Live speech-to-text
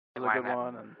was a good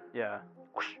one, and yeah.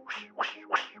 Whoosh, whoosh, whoosh,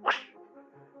 whoosh, whoosh.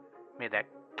 Made that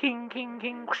king, king,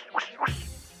 king, whoosh, whoosh,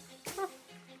 whoosh.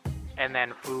 And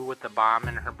then flew with the bomb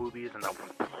in her boobies and the.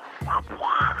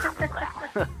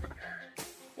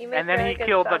 And then he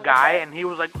killed the guy, and he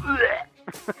was like.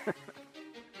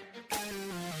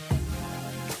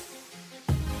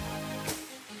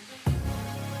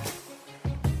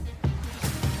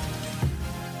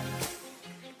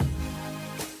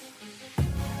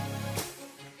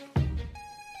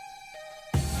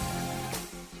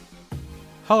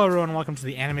 Hello, everyone. Welcome to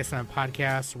the Anime Summit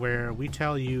Podcast, where we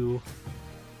tell you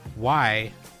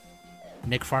why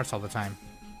Nick farts all the time.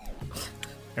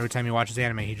 Every time he watches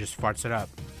anime, he just farts it up.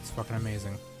 It's fucking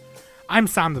amazing. I'm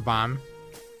Sam the Bomb,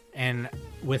 and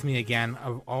with me again,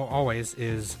 always,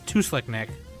 is Too Slick Nick.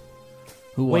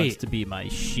 Who Wait. wants to be my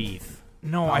sheath?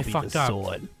 No, I'll I be fucked the up.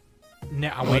 Sword.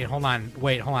 No, wait, hold on.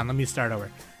 Let me start over.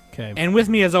 Okay. And with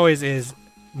me, as always, is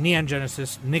Neon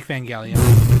Genesis, Nick Vangelion.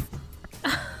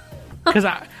 Because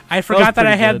I forgot that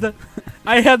I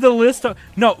had the list of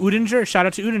Udinger. Shout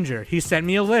out to Udinger. He sent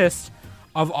me a list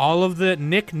of all of the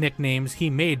Nick nicknames he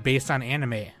made based on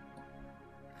anime.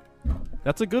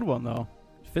 That's a good one though.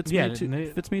 Fits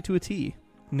me to a T.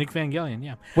 Nick Vangelion,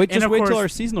 yeah. Wait till till our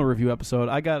seasonal review episode.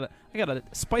 I got a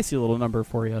spicy little number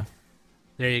for you.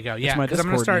 There you go. Yeah, my because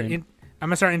I'm Discord name.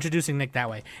 gonna start introducing Nick that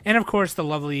way. And of course, the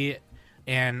lovely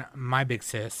and my big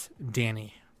sis,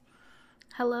 Danny.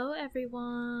 Hello,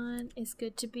 everyone. It's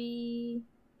good to be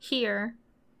here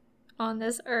on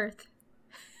this earth.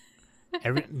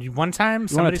 One time,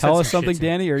 You want to tell us something,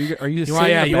 Danny? Danny? Are you? You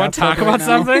want to talk about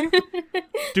something?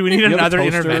 Do we need You have a another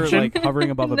toaster, intervention? like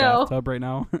hovering above a No. bathtub right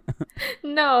now.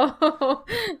 No.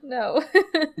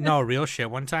 No, real shit.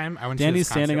 One time, I went to Danny's this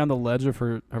concert. standing on the ledge of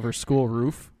her school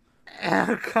roof.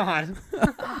 Oh God!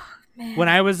 When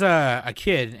I was a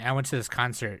kid, I went to this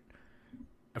concert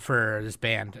for this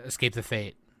band, Escape the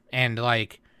Fate, and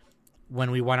like when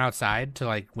we went outside to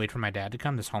like wait for my dad to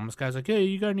come, this homeless guy's like, "Hey,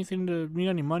 you got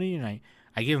any money?" And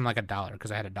I gave him like $1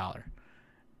 because I had $1,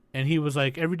 and he was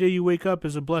like, "Every day you wake up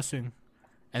is a blessing,"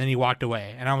 and then he walked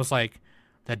away, and I was like,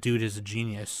 "That dude is a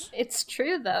genius, It's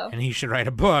true, though. and he should write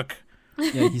a book."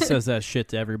 Yeah, he says that shit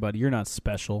to everybody. You're not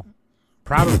special.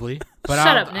 Probably, but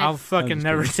Shut up, Nick. I'll fucking I'm just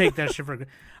never kidding. take that shit for.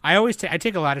 I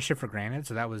take a lot of shit for granted,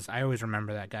 so I always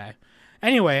remember that guy.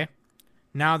 Anyway,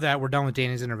 now that we're done with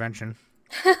Danny's intervention,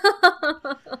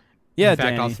 Yeah, in fact,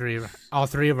 Danny. all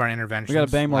three of our interventions. We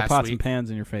gotta bang more last pots week, and pans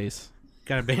in your face.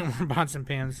 Gotta bang more pots and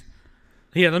pans.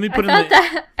 Here, let me I put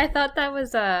thought that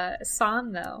was a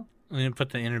song, though. let me put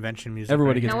the intervention music.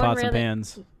 Everybody right gets No one pots and really-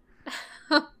 pans.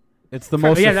 It's the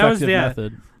most Yeah, that was effective the-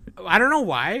 method. I don't know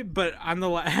why, but on the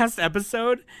last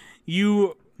episode,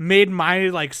 you made my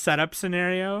like setup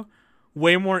scenario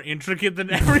way more intricate than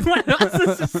everyone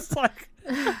else's. It's just like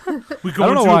we go I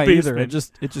don't know into why a either.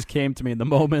 basement. It just came to me in the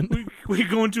moment. We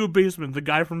go into a basement. The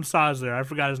guy from Saw's there. I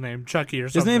forgot his name. Chucky or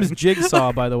His something. name is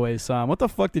Jigsaw, by the way, Sam. What the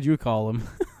fuck did you call him?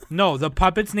 No, the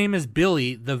puppet's name is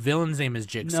Billy. The villain's name is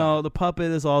Jigsaw. No, the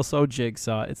puppet is also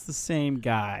Jigsaw. It's the same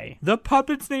guy. The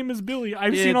puppet's name is Billy.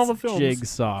 I've seen all the It's films.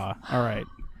 Jigsaw. All right.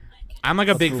 I'm like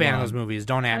a big move fan of on. those movies.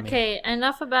 Don't at me. Okay,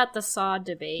 enough about the Saw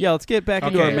debate. Yeah, let's get back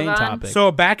into Okay. our main Move on. topic.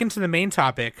 So back into the main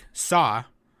topic, Saw.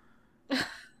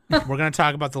 We're gonna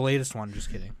talk about the latest one.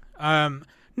 Just kidding. No,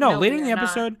 No, later in the we're not.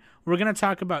 episode, we're gonna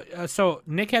talk about. So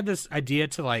Nick had this idea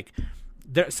to like.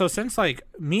 So since like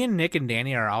me and Nick and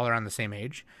Danny are all around the same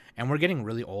age, and we're getting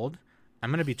really old. I'm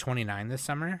gonna be 29 this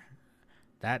summer.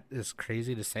 That is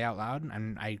crazy to say out loud,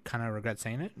 and I kind of regret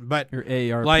saying it. But Your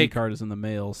AARP Like- card is in the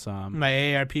mail, Sam. my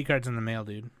AARP card's in the mail,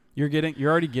 dude. You're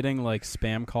already getting like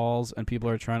spam calls, and people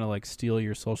are trying to like steal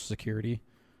your social security.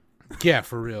 Yeah,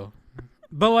 for real.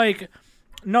 But like,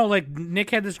 no, like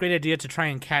Nick had this great idea to try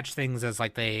and catch things as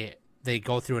like they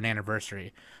go through an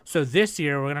anniversary. So this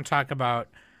year we're gonna talk about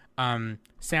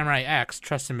Samurai X: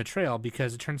 Trust and Betrayal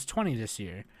because it turns 20 this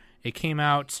year. It came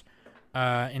out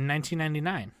in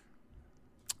 1999,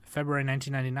 February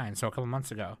 1999, so a couple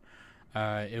months ago.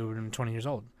 It would have been 20 years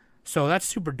old. So that's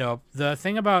super dope. The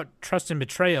thing about Trust and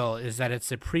Betrayal is that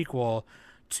it's a prequel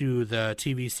to the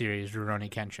TV series Rurouni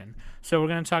Kenshin. So we're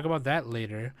going to talk about that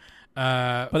later.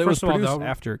 But it was first of all, produced though,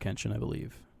 after Kenshin, I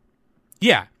believe.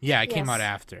 yeah, it came out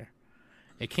Yes. after.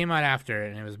 It came out after,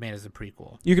 and it was made as a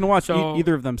prequel. You can watch So-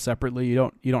 either of them separately.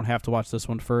 You don't have to watch this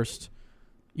one first.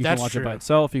 You That's can watch it by true.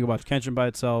 itself. You can watch Kenshin by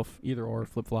itself. Either or,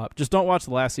 flip flop. Just don't watch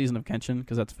the last season of Kenshin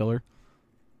because that's filler.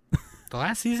 The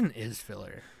last season is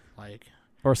filler. Like,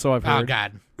 Or so I've oh heard.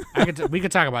 god, we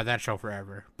could talk about that show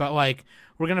forever. But like,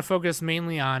 we're gonna focus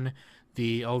mainly on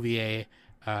the OVA,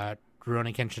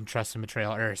 Rurouni Kenshin: Trust and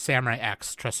Betrayal, or Samurai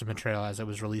X: Trust and Betrayal, as it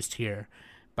was released here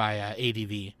by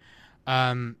ADV.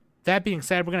 That being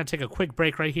said, we're going to take a quick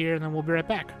break right here, and then we'll be right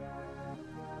back.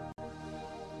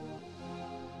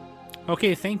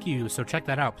 Okay, thank you. So check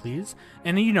that out, please.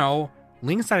 And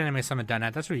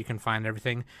links.animesummit.net, that's where you can find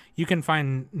everything. You can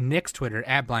find Nick's Twitter,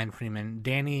 @BlindFreeman,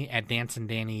 Danny,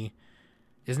 @DanceandDanny,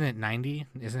 isn't it 90?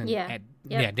 Isn't it? Yeah.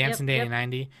 DanceandDanny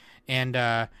 90.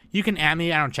 And you can @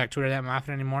 me. I don't check Twitter that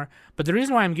often anymore. But the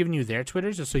reason why I'm giving you their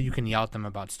Twitters is so you can yell at them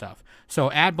about stuff.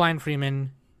 So @BlindFreeman,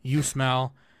 you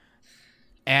smell,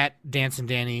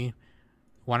 @DanceandDanny,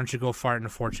 why don't you go fart in a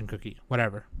fortune cookie?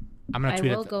 Whatever. I'm going to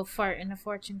tweet I will go fart in a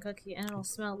fortune cookie and it'll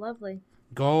smell lovely.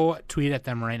 Go tweet at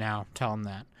them right now. Tell them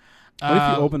that. What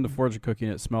if you opened the fortune cookie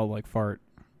and it smelled like fart?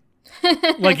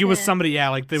 Like it was somebody,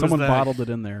 Someone bottled it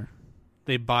in there.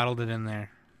 They bottled it in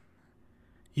there.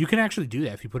 You can actually do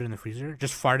that if you put it in the freezer.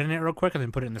 Just fart in it real quick and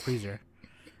then put it in the freezer.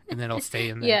 And then it'll stay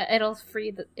in there. Yeah, it'll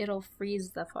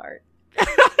freeze the fart.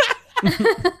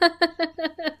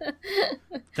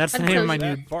 That's the name of my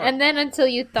new fart. And then until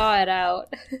you thaw it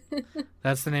out.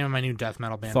 That's the name of my new death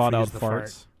metal band. Thawed out Freeze the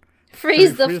farts.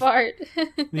 Freeze the fart.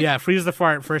 Yeah, Freeze the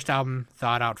Fart, first album,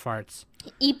 Thawed Out Farts.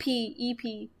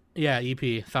 EP. Yeah,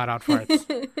 EP, Thawed Out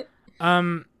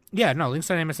Farts. Yeah, no, links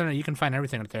on Anime Summit, you can find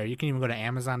everything up there. You can even go to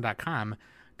Amazon.com,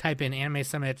 type in Anime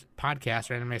Summit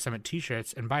Podcast or Anime Summit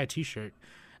T-shirts, and buy a T-shirt.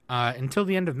 Until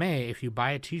the end of May, if you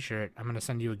buy a T-shirt, I'm going to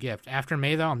send you a gift. After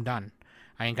May, though, I'm done.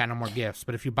 I ain't got no more gifts.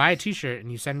 But if you buy a T-shirt and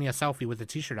you send me a selfie with the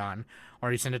T-shirt on,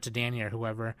 or you send it to Danny or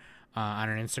whoever on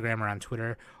her Instagram or on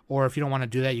Twitter, or if you don't want to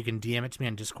do that, you can DM it to me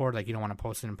on Discord, like you don't want to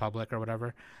post it in public or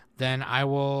whatever, then I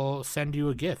will send you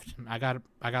a gift. I got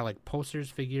like posters,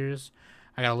 figures.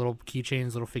 I got little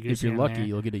keychains, little figures. If you're here and lucky, there.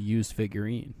 you'll get a used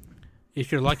figurine.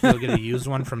 If you're lucky, you'll get a used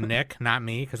one from Nick, not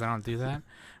me, because I don't do that.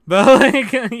 But like,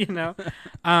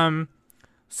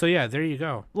 so yeah, there you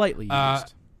go. Lightly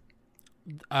used.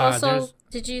 Also,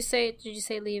 did you say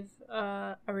leave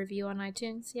a review on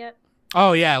iTunes yet?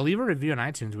 Oh yeah, leave a review on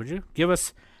iTunes, would you? Give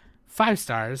us 5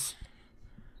 stars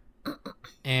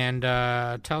and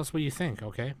tell us what you think.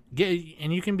 Okay,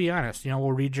 and you can be honest.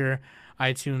 We'll read your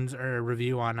iTunes or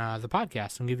review on the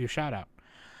podcast and give you a shout out.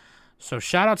 So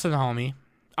shout out to the homie.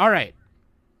 All right,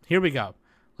 here we go.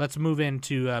 Let's move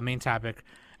into main topic.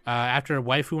 After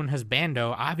Waifu and his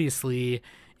bando, obviously,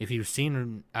 if you've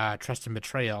seen Trust and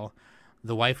Betrayal,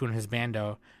 the waifu and his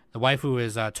bando, the waifu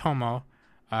is Tomo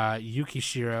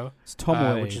Yukishiro. It's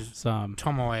Tomoe. Which is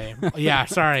Tomoe. Yeah,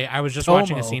 sorry, I was just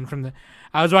watching a scene from the.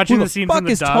 I was Who watching the the scene fuck from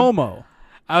the is dub. Tomo?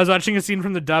 I was watching a scene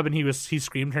from the dub, and he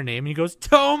screamed her name, and he goes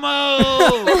Tomo.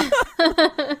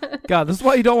 God, this is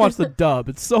why you don't watch the dub.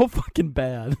 It's so fucking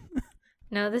bad.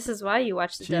 No, this is why you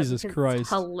watch the dub. Jesus because Christ. It's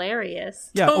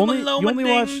hilarious. Yeah, Toma you Loma only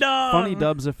Ding watch Dong. funny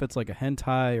dubs if it's like a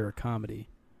hentai or a comedy.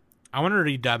 I want to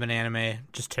redub an anime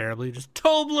just terribly, just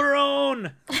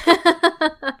Toblerone.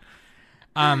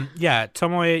 Yeah,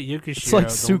 Tomoe Yukishiro. It's like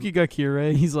Suki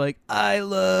Gakure. He's like, I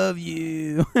love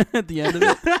you at the end of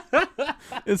it.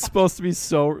 It's supposed to be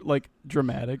so like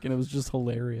dramatic, and it was just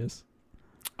hilarious.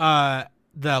 The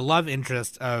love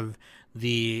interest of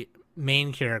the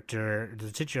main character,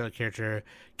 the titular character,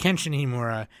 Kenshin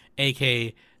Himura,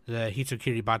 aka the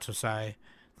Hitsukiri Batsosai,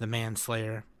 the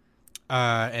manslayer.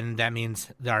 And that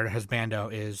means that our husbando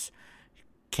is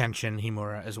Kenshin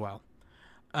Himura as well.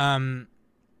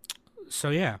 So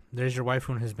yeah, there's your waifu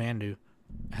and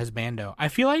husbando. I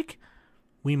feel like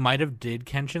we might have did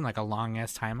Kenshin like a long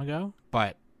ass time ago,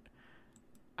 but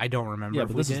I don't remember Yeah, if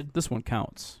but we did. this one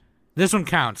counts. This one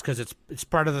counts because it's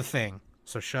part of the thing.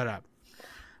 So shut up.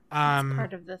 It's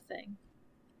part of the thing.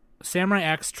 Samurai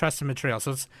X Trust and Betrayal.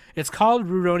 So it's called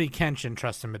Rurouni Kenshin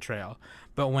Trust and Betrayal,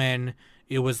 but when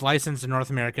it was licensed in North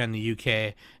America and the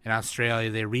UK and Australia,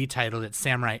 they retitled it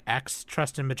Samurai X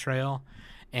Trust and Betrayal,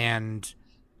 and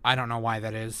I don't know why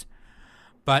that is,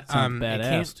 but Sounds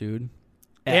badass, dude.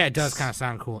 Yeah, it X. does kind of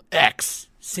sound cool. X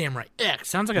Samurai X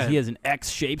sounds like He has an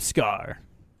X-shaped scar.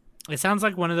 It sounds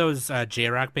like one of those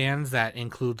J-rock bands that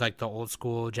include like the old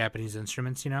school Japanese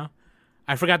instruments.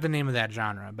 I forgot the name of that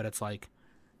genre, but it's like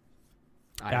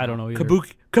I don't know either.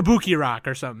 Kabuki rock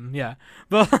or something. Yeah,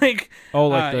 but like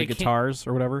like the it can't- guitars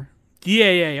or whatever,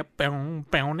 Yeah. like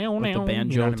the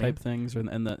banjo type things,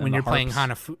 and the when you're playing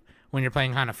harps. when you're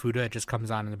playing Hanafuda, it just comes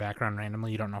on in the background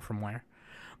randomly. You don't know from where.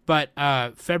 But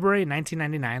February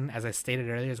 1999, as I stated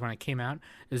earlier, is when it came out.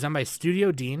 It was done by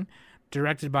Studio Dean,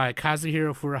 directed by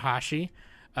Kazuhiro Furuhashi,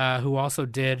 who also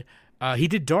did he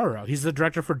did Dororo. He's the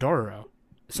director for Dororo.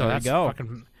 So There you that's go.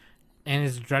 fucking, and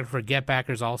he's the director for Get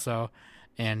Backers also,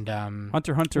 and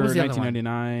Hunter what was the other one?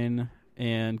 1999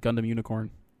 and Gundam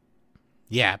Unicorn.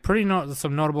 Yeah,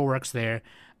 some notable works there.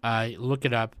 Look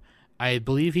it up. I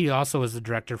believe he also was the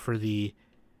director for the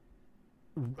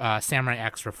Samurai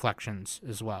X Reflections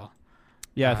as well.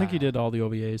 Yeah, I think he did all the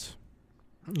OVAs.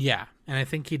 Yeah, and I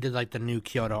think he did like the new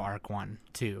Kyoto arc one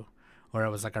too, where it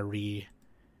was like a remake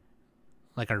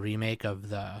of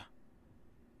that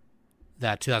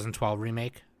 2012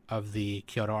 remake of the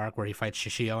Kyoto arc where he fights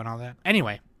Shishio and all that.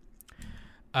 Anyway,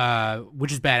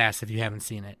 which is badass if you haven't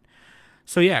seen it.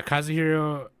 So yeah,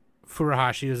 Kazuhiro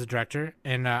Furuhashi is the director,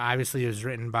 and obviously it was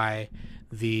written by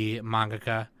the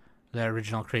mangaka, the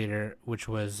original creator, which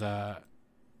was I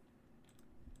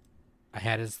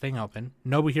had his thing open,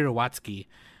 Nobuhiro Watsuki.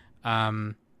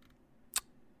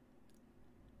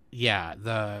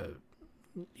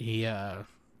 He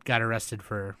got arrested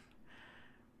for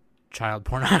child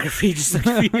pornography just a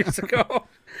few years ago.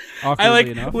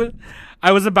 Awkwardly enough.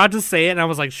 I was about to say it, and I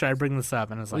was like, "Should I bring this up?"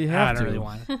 And I was like, You "I have don't to. really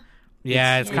want to."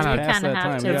 Yeah, it's You kind of kinda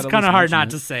have to. it's kind of hard not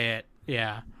to say it.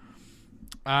 Yeah.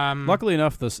 Luckily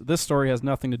enough, this story has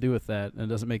nothing to do with that, and it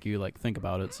doesn't make you like think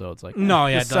about it. So it's like No,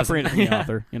 yeah, just it doesn't. separate it from the Yeah.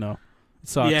 author. You know, it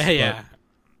sucks. Yeah.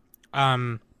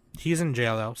 but He's in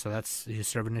jail though, so he's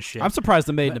serving his shit. I'm surprised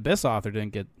the Made in Abyss author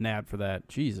didn't get nabbed for that.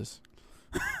 Jesus,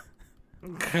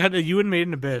 God, you and Made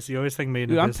in Abyss. You always think Made in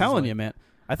dude, Abyss. I'm telling you, man.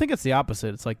 I think it's the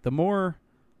opposite. It's like the more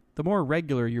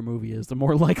regular your movie is, the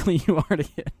more likely you are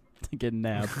to get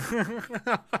nabbed.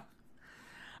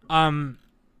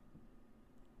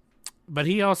 But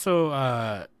he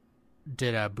also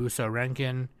did Buso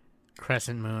Renkin,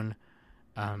 Crescent Moon,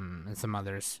 and some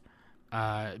others.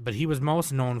 But he was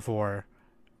most known for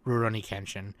Rurouni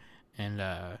Kenshin, and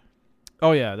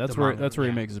Oh yeah, that's The where manga, he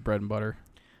yeah. makes his bread and butter.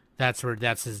 that's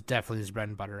definitely his bread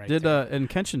and butter, right? Did there. and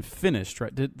Kenshin finished,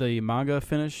 right? Did the manga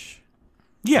finish?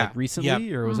 Yeah, like, recently,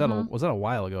 yeah. or was that a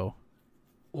while ago?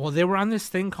 Well, they were on this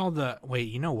thing called the. Wait,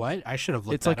 you know what? I should have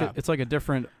looked It's that like up. it's like a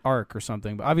different arc or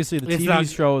something. But obviously the It's TV not-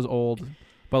 show is old,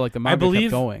 but like the manga believe-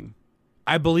 kept going.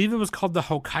 I believe it was called the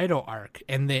Hokkaido arc,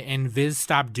 and Viz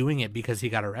stopped doing it because he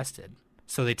got arrested,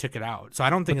 so they took it out. So I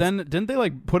don't But think. then didn't they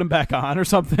like put him back on or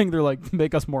something? They're like,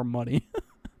 make us more money.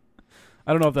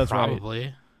 I don't know if that's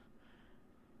right.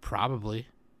 Probably.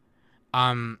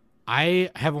 I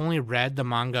have only read the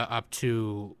manga up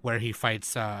to where he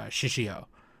fights Shishio.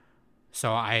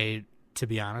 So to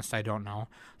be honest, I don't know.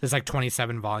 There's like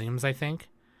 27 volumes, I think.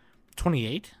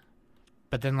 28?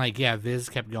 But then Viz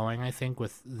kept going, I think,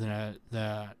 with the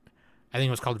I think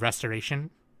it was called Restoration.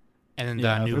 And then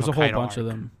Yeah, the new there's Hokkaido a whole bunch arc. of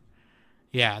them.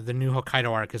 Yeah, the new Hokkaido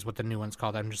arc is what the new one's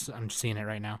called. I'm just seeing it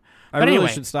right now. I But really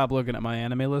anyway. should stop looking at my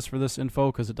anime list for this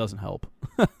info because it doesn't help.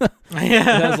 Yeah. It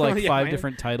has like Yeah, 5 right.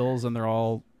 different titles, and they're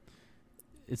all.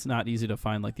 It's not easy to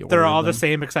find like the order. They're of all the them.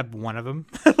 same except one of them.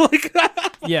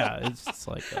 Yeah, it's just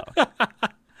like. I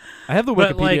have the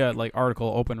But, Wikipedia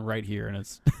article open right here, and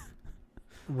it's.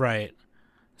 Right.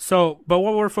 So, but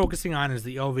what we're focusing on is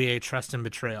the OVA Trust and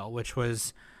Betrayal, which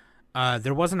was,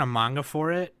 there wasn't a manga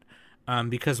for it,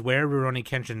 because where Rurouni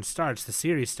Kenshin starts, the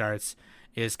series starts,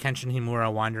 is Kenshin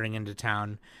Himura wandering into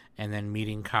town and then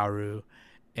meeting Kaoru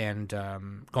and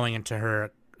going into her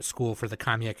school for the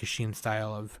Kamiya Kishin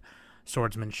style of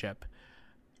swordsmanship.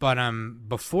 But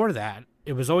before that,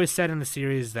 it was always said in the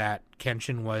series that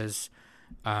Kenshin was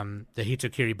the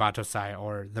Hitokiri Batosai,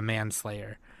 or the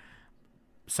manslayer.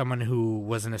 Someone who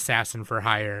was an assassin for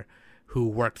hire, who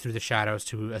worked through the shadows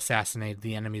to assassinate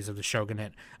the enemies of the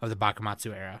shogunate of the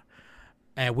Bakumatsu era,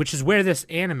 which is where this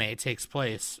anime takes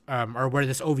place, or where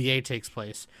this OVA takes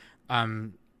place.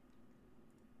 Rurouni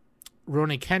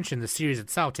Kenshin, the series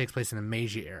itself, takes place in the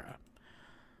Meiji era.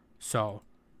 So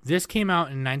this came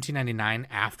out in 1999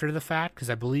 after the fact, because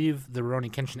I believe the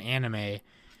Rurouni Kenshin anime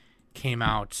came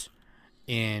out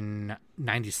in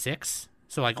 96.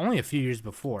 So only a few years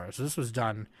before. So this was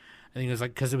done, I think it was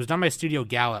because it was done by Studio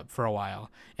Gallop for a while,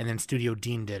 and then Studio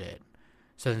Dean did it.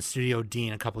 So then Studio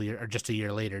Dean just a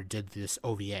year later did this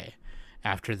OVA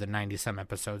after the 90-some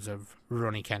episodes of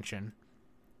Rurouni Kenshin.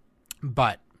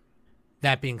 But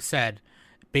that being said,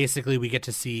 basically we get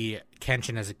to see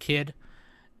Kenshin as a kid,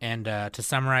 and to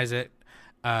summarize it,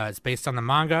 it's based on the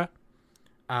manga.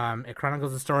 It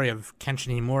chronicles the story of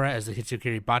Kenshin Himura as the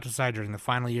Hitokiri Batosai during the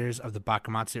final years of the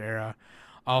Bakumatsu era,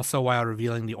 also while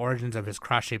revealing the origins of his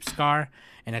cross-shaped scar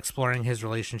and exploring his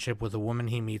relationship with a woman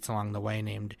he meets along the way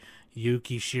named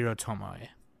Yukishiro Tomoe,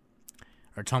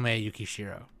 or Tomoe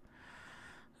Yukishiro.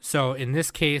 So in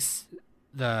this case,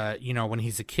 when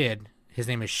he's a kid, his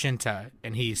name is Shinta,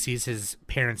 and he sees his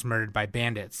parents murdered by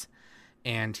bandits,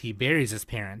 and he buries his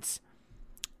parents,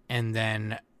 and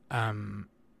then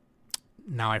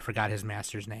now I forgot his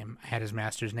master's name. I had his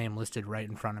master's name listed right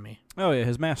in front of me. Oh yeah,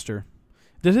 his master.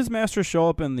 Did his master show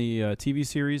up in the TV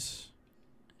series?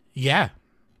 Yeah.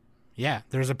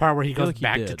 There's a part where he feel goes like he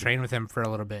back to did. train with him for a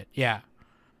little bit. Yeah.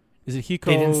 Is it They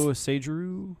didn't Hiko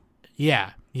Seijuru?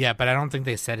 Yeah, but I don't think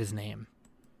they said his name.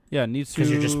 Yeah, Because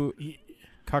you're just... Nitsu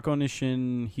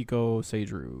Kakonishin Hiko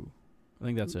Seijuru. I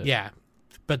think that's it. Yeah.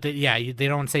 But they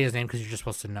don't say his name because you're just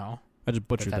supposed to know. I just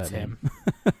butchered that's that name.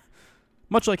 him.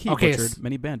 Much like he Okay, butchered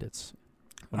many bandits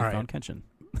when he All found Kenshin.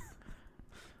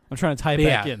 I'm trying to tie it But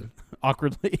back yeah. in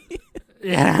awkwardly.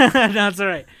 Yeah, no, that's all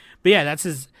right. But yeah, that's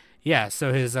his... Yeah,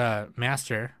 so his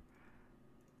master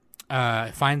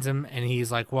finds him, and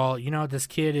he's like, well, this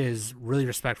kid is really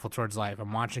respectful towards life.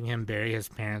 I'm watching him bury his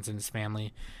parents and his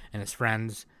family and his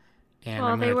friends. And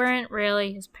Well, I'm they gonna- weren't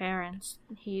really his parents.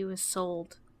 He was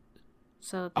sold.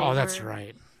 So that's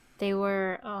right. They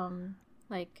were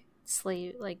like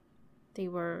slave, like they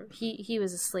were he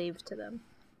was a slave to them.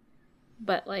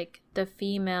 But like the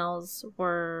females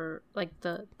were like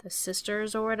the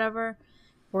sisters or whatever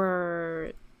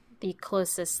were the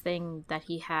closest thing that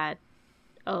he had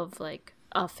of like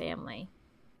a family.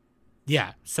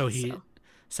 Yeah, so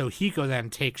Hiko then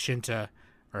takes Shinta,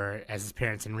 or as his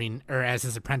parents or as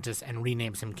his apprentice, and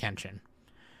renames him Kenshin,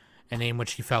 a name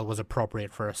which he felt was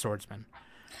appropriate for a swordsman.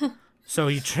 So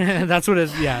that's what it.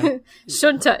 Yeah,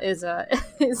 Shunta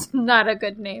is not a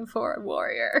good name for a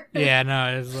warrior. yeah,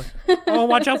 no, it's like, oh,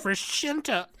 watch out for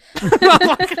Shinta.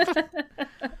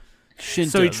 Shinta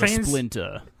So he the trains-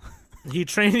 Splinter. He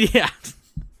trained. Yeah,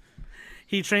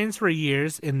 he trains for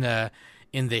years in the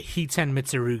Hiten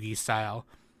Mitsurugi style,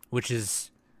 which is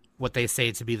what they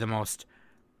say to be the most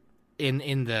in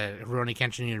the Rurouni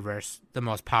Kenshin universe, the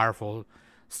most powerful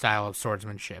style of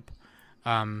swordsmanship.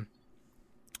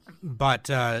 But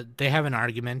they have an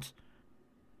argument,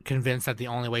 convinced that the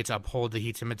only way to uphold the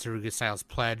Hiten Mitsurugi style's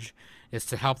pledge is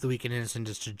to help the weak and innocent,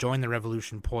 is to join the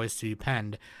revolution poised to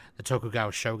upend the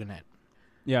Tokugawa shogunate.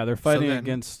 Yeah, they're fighting then-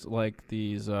 against like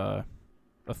these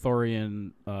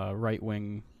Arthurian right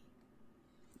wing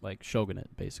like shogunate,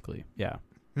 basically. Yeah.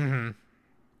 Mm-hmm.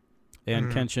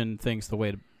 And Kenshin thinks the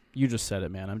way to you just said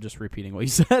it, man. I'm just repeating what you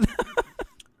said.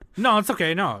 No, it's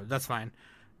okay. No, that's fine.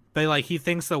 But like he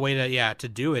thinks the way to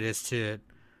do it is to,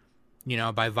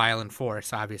 by violent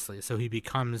force, obviously. So he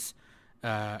becomes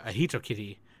a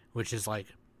hitokiri, which is like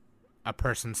a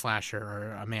person slasher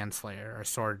or a manslayer or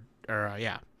sword or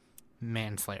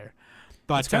manslayer.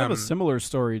 But It's kind of a similar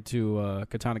story to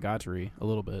Katanagatari a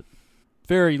little bit.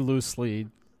 Very loosely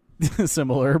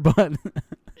similar, but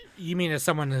you mean as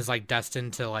someone who's like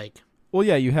destined to like? well,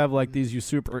 yeah, you have like these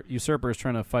usurpers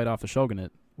trying to fight off the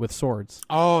shogunate with swords.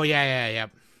 Oh yeah.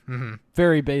 Mm-hmm.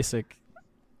 Very basic.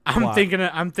 I'm plot.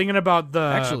 thinking about the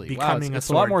Actually, becoming it's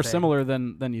a a lot sword more thing. similar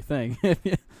than you think. If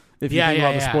you Yeah, think yeah,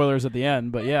 about the yeah. spoilers at the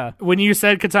end, but yeah. When you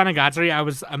said Katanagatari, I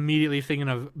was immediately thinking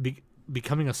of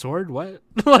becoming a sword. What?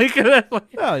 like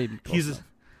Well, he's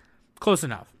close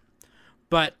enough.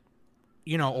 But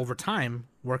over time,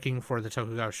 working for the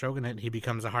Tokugawa shogunate, he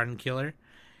becomes a hardened killer.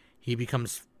 He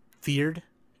becomes feared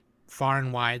far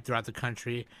and wide throughout the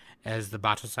country as the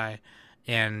Batosai,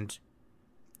 and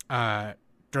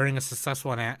during a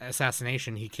successful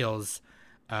assassination, he kills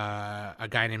a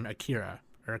guy named Akira,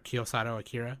 or Kiyosado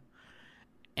Akira,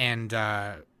 and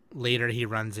later he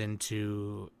runs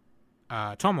into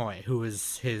Tomoe, who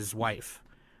is his wife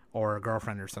or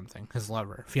girlfriend or something, his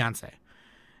lover, fiance,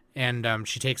 and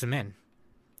she takes him in.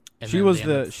 And She then was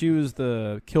they end up- she was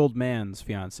the killed man's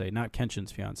fiance, not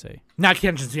Kenshin's fiance. not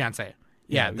Kenshin's fiance.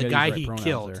 Yeah, we the gotta guy use right he pronouns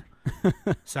killed.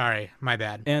 there. Sorry, my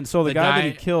bad. And so the The guy that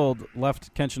he guy- killed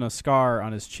left Kenshin a scar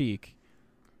on his cheek,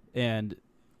 and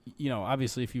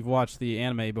obviously if you've watched the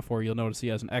anime before, you'll notice he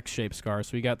has an X-shaped scar.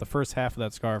 So he got the first half of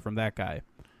that scar from that guy,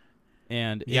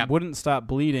 and Yep. it wouldn't stop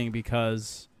bleeding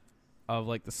because of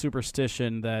like the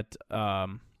superstition that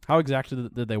how exactly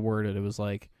did they word it? It was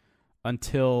like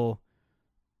until.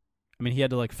 I mean, he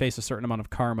had to like face a certain amount of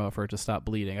karma for it to stop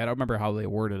bleeding. I don't remember how they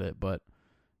worded it, but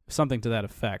something to that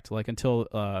effect. Like until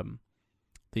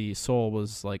the soul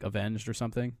was like avenged or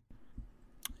something.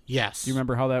 Yes. Do you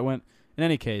remember how that went? In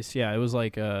any case, yeah, it was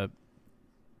like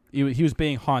he was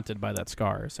being haunted by that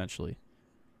scar essentially.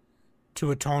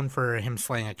 To atone for him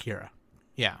slaying Akira.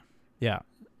 Yeah. Yeah.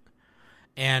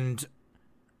 And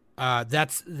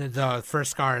that's the first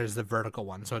scar is the vertical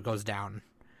one, so it goes down,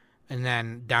 and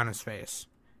then down his face.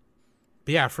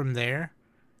 But yeah, from there,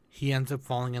 he ends up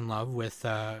falling in love with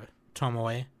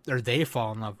Tomoe, or they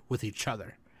fall in love with each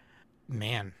other.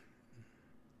 Man,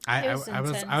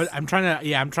 I'm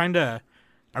trying to.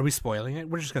 Are we spoiling it?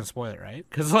 We're just gonna spoil it, right?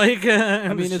 Because like,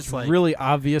 I mean, it's really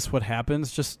obvious what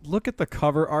happens. Just look at the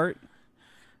cover art.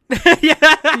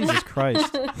 yeah. Jesus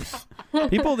Christ.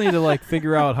 People need to like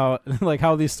figure out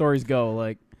how these stories go.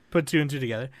 Like, Put two and two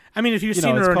together. I mean, if you've you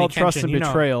seen know, it's Rurouni called Trust Kenshin, and you know.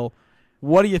 Betrayal.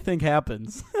 What do you think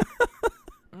happens?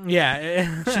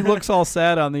 Yeah. She looks all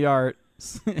sad on the art.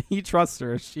 He trusts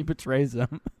her. She betrays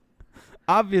him.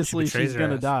 Obviously, She betrays she's her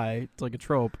gonna ass. die. It's like a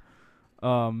trope.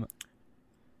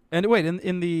 And wait,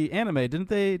 in the anime, didn't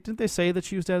they say that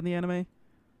she was dead in the anime?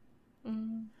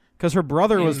 Mm. Because her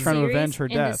brother In was the trying to Series? avenge her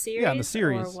In death. The series, yeah, in the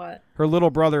series. Or what? Her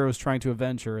little brother was trying to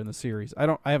avenge her in the series.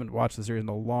 I haven't watched the series in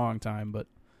a long time, but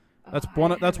that's Oh, I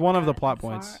that's haven't one of the gotten plot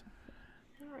far. points.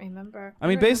 I don't remember. I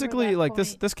mean, remember basically, that like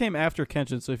point. this came after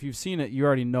Kenshin, so if you've seen it, you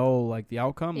already know like the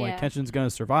outcome. Like Yeah. Kenshin's gonna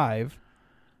survive.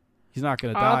 He's not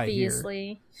gonna die here.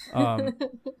 Obviously.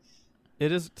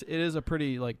 It is a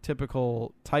pretty like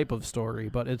typical type of story,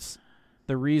 but it's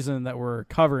the reason that we're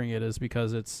covering it is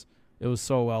because it was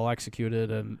so well executed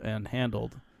and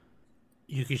handled.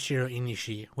 Yukishiro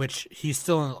Inishi, which he's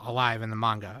still alive in the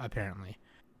manga, apparently.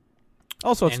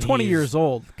 Also, it's And 20 he's- years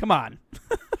old. Come on.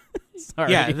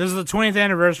 Sorry. Yeah, this is the 20th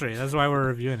anniversary. That's why we're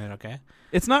reviewing it, okay?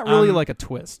 It's not really Um, like a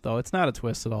twist, though. It's not a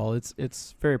twist at all.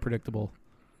 It's very predictable.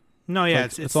 No, yeah,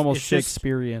 Like, it's almost it's just-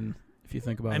 Shakespearean if you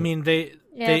think about it. I mean, they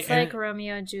Yeah, they it's like and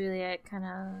Romeo and Juliet kind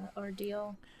of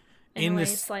ordeal. In In a way,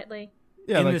 this- slightly.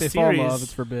 yeah, in like the they fall in love. series-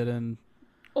 It's forbidden.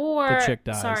 Or, chick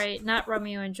dies. sorry, not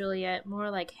Romeo and Juliet, more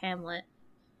like Hamlet.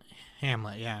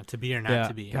 Hamlet, yeah, to be or not Yeah.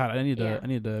 to be. God, I need Yeah.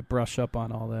 to brush up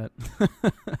on all that.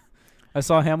 I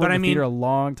saw Hamlet But in I the mean- theater a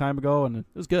long time ago, and it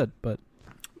was good. But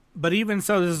But even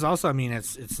so, this is also, I mean,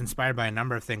 it's inspired by a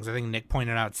number of things. I think Nick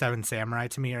pointed out Seven Samurai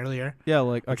to me earlier. yeah,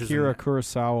 like Which is Akira in-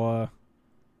 Kurosawa.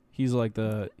 He's like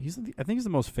I think he's the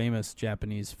most famous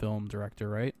Japanese film director,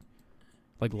 right?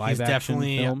 Like live He's action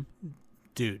definitely- film.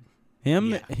 Dude,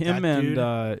 Him yeah, and that dude-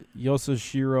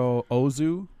 Yasuhiro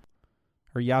Ozu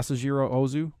or Yasujiro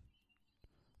Ozu.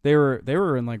 They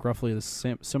were in like roughly the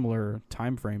similar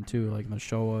time frame too, like in the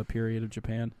Showa period of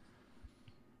Japan.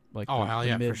 Like Oh, the, hell the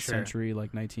yeah, for sure. mid-century,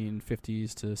 like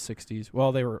 1950s to 60s.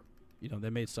 Well, they were, they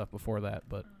made stuff before that,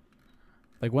 but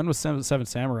like when was Seven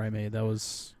Samurai made? That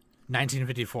was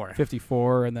 1954.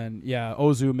 54, and then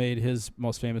Ozu made his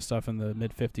most famous stuff in the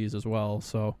mid 50s as well.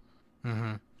 So,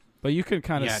 Mm-hmm. but you could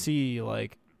kind of Yeah. see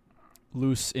like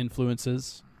loose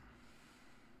influences.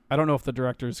 I don't know if the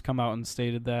directors come out and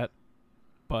stated that,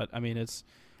 but I mean,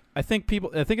 I think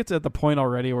it's at the point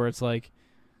already where it's like,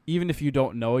 even if you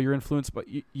don't know you're influenced, but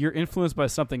you're influenced by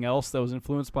something else that was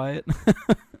influenced by it.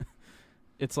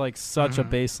 It's like such a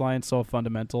Mhm. baseline, so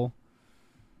fundamental,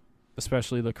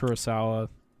 especially the Kurosawa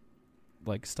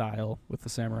like style with the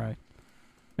samurai.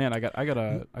 Man, I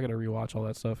gotta rewatch all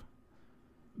that stuff.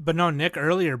 But no, Nick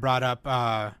earlier brought up,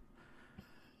 other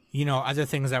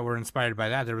things that were inspired by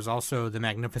that. There was also The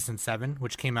Magnificent Seven,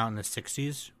 which came out in the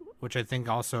 60s, which I think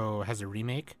also has a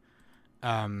remake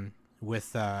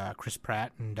with Chris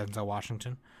Pratt and Denzel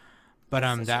Washington. But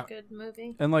Such that a good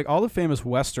movie. And like all the famous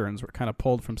westerns were kind of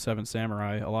pulled from Seven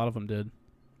Samurai. A lot of them did.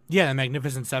 yeah, The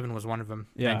Magnificent Seven was one of them.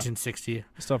 Yeah. 1960.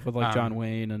 Stuff with like John Um,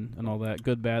 Wayne and all that.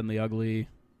 Good, Bad, and the Ugly.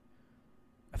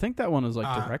 I think that one is like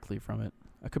Uh, directly from it.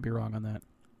 I could be wrong on that.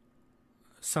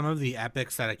 Some of the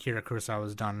epics that Akira Kurosawa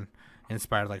has done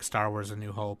inspired like Star Wars: A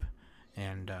New Hope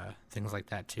and things like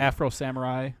that too. Afro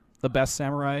Samurai, the best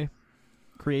samurai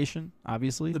creation,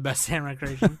 obviously. The best samurai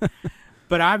creation.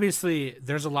 But obviously,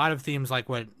 there's a lot of themes like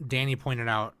what Danny pointed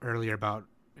out earlier about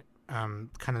kind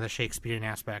of the Shakespearean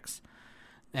aspects,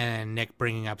 and Nick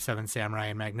bringing up Seven Samurai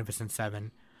and Magnificent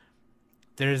Seven.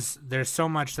 There's so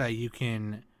much that you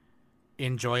can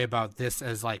enjoy about this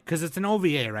as like, because it's an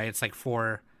OVA, right? It's like It's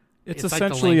it's like the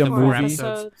essentially a length of 4 movie.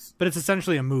 episodes. But it's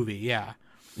essentially a movie, yeah.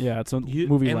 Yeah, it's a You-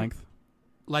 movie and- length.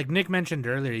 Like Nick mentioned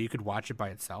earlier, you could watch it by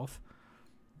itself.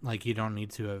 Like you don't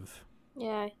need to have.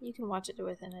 Yeah, you can watch it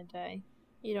within a day.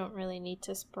 You don't really need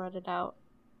to spread it out.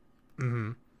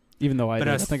 Mm-hmm. Even though I but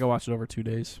did. I us- think I watched it over 2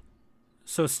 days.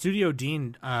 So Studio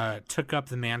Dean took up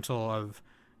the mantle of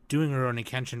doing Rurouni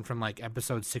Kenshin from like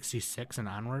episode 66 and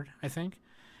onward, I think.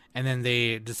 And then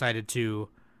they decided to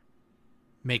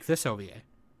make this OVA.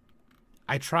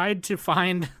 I tried to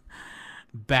find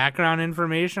background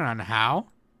information on how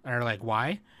or like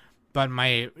why, but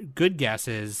my good guess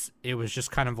is it was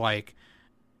just kind of like,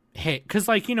 hey, because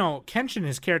like, Kenshin,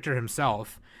 his character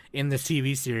himself in the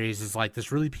TV series is like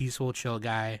this really peaceful, chill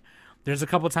guy. There's a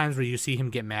couple times where you see him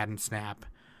get mad and snap.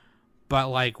 But,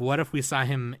 like, what if we saw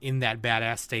him in that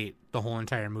badass state the whole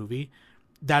entire movie?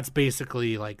 That's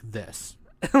basically, like, this.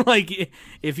 Like,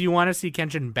 if you want to see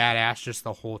Kenshin badass just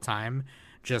the whole time,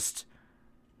 just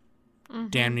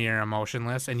damn near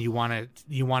emotionless, and you want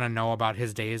to know about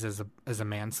his days as a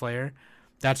manslayer,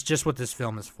 that's just what this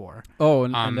film is for. Oh,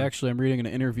 and Um, actually, I'm reading an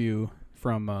interview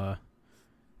from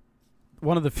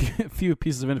one of the few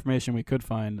pieces of information we could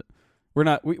find.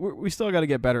 We still got to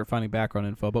get better at finding background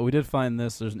info, but we did find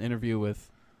this. There's an interview with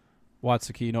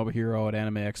Watsuki Nobuhiro at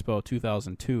Anime Expo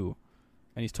 2002,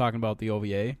 and he's talking about the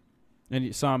OVA.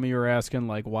 And some of you were asking,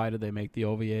 like, why did they make the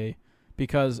OVA?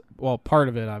 Because, well, part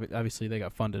of it, obviously they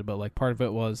got funded, but, like, part of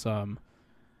it was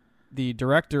the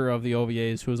director of the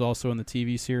OVAs, who was also in the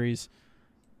TV series,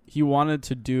 he wanted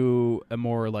to do a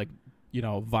more, like, you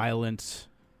know, violent,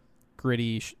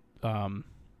 gritty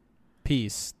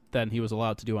piece than he was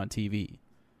allowed to do on TV.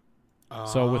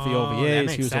 So with the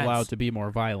OVAs, he was allowed to be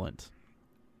more violent.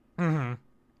 Mm-hmm.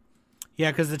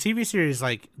 Yeah, because the TV series,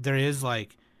 like, there is,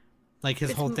 like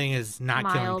his whole thing is not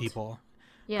killing mild. people.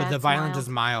 Yeah, But the it's violence mild. is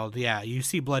mild. Yeah, you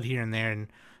see blood here and there and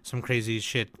some crazy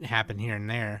shit happen here and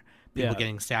there. People Yeah.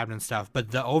 getting stabbed and stuff.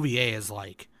 But the OVA is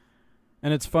like...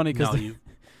 And it's funny No,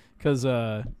 because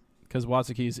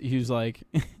Watsuki's, he was like,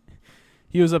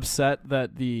 he was upset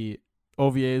that the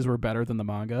OVAs were better than the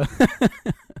manga.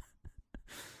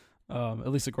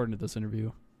 At least according to this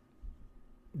interview.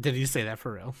 Did you say that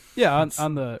for real? Yeah,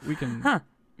 on the we can Huh.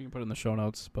 we can put it in the show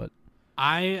notes, but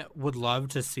I would love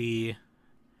to see,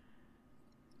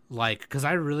 like, because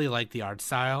I really like the art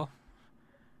style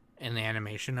and the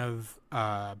animation of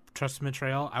Trust and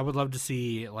Betrayal. I would love to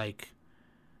see, like,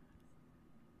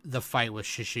 the fight with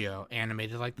Shishio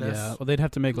animated like this. yeah, well they'd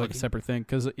have to make like a Looking- separate thing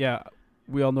because yeah,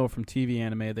 we all know from TV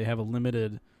anime they have a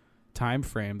limited time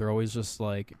frame. They're always just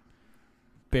like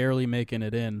barely making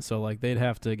it in, so like they'd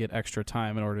have to get extra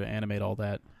time in order to animate all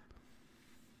that,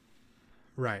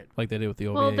 Right. like they did with the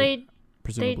OVA. Well, they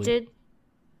presumably.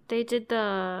 did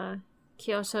the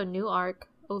Kyoso New Arc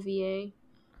OVA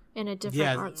in a different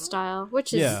Yeah. art style,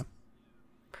 which is Yeah.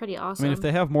 pretty I awesome. mean, if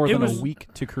they have more It than was- a week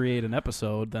to create an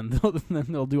episode, then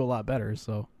they'll do a lot better.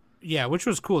 So Yeah, which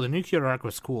was cool. The new Kyoto arc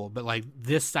was cool, but, like,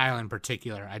 this style in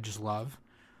particular, I just love.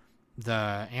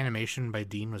 The animation by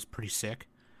Dean was pretty sick.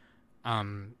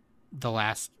 The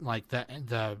last, like,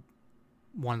 the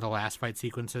one of the last fight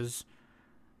sequences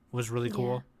was really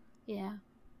cool. yeah.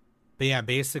 But yeah,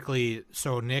 basically,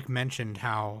 so Nick mentioned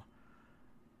how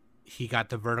he got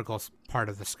the vertical part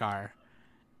of the scar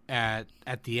at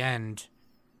the end,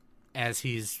 as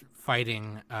he's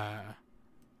fighting.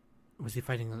 Was he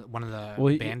fighting one of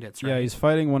the bandits? Right? Yeah, he's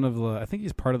fighting one of the. I think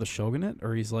he's part of the shogunate,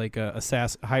 or he's like a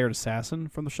hired assassin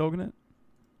from the shogunate,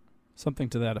 something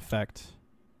to that effect.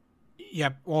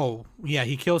 Yep. Oh, yeah.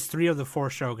 He kills 3 of the 4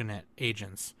 shogunate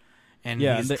agents, and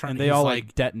Yeah, he's and they all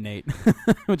like detonate,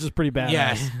 which is pretty badass.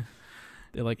 yeah.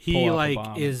 They like He pull out the like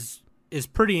bomb. is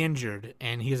pretty injured,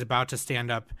 and he's about to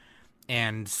stand up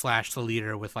and slash the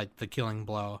leader with, like, the killing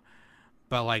blow,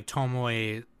 but, like,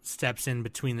 Tomoe steps in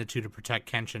between the two to protect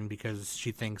Kenshin because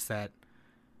she thinks that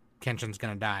Kenshin's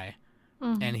gonna die,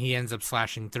 Mhm. and he ends up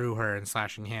slashing through her and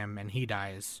slashing him, and he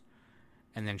dies,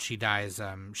 and then she dies.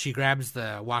 She grabs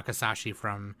the wakizashi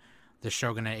from the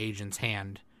shogunate agent's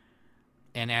hand,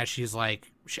 and as she's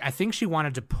like, I think she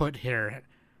wanted to put her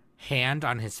hand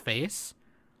on his face,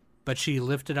 but she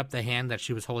lifted up the hand that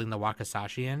she was holding the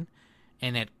wakizashi in,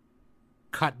 and it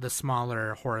cut the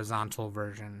smaller horizontal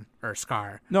version or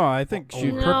scar. No, I think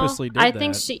she No, purposely did I that.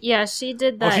 think she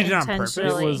did that she did it on purpose?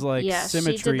 intentionally. It was, like, yeah, she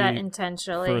symmetry did that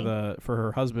intentionally. for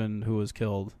her husband who was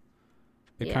killed.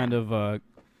 It Yeah. kind of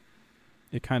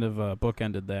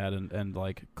bookended that and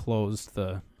like closed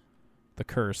the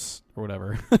curse or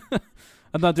whatever.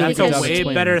 I'm not doing That's a good a job way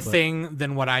explaining better it, but- thing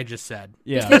than what I just said.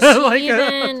 Yeah. Because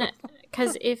Like,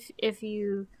 because if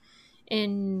you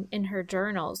in her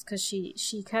journals, because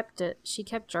she kept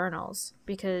journals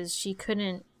because she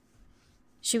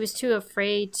was too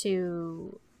afraid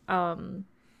to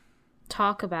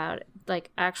talk about it, like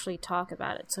actually talk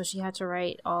about it, so she had to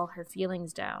write all her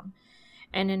feelings down.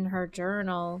 And in her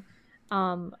journal,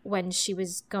 when she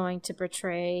was going to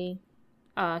betray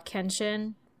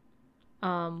Kenshin,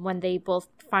 when they both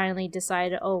finally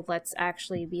decided, oh, let's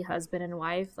actually be husband and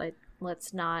wife, like,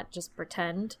 let's not just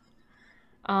pretend.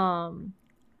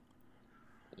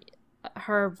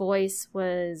 Her voice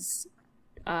was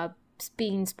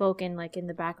being spoken, like, in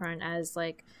the background as,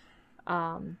 like,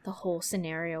 the whole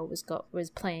scenario was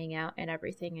playing out and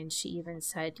everything. And she even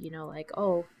said, like,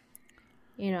 oh,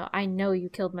 I know you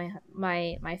killed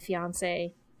my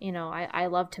fiance. I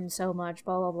loved him so much,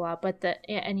 blah, blah, blah. But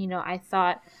I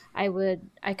thought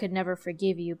I could never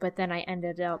forgive you, but then I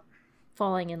ended up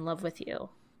falling in love with you.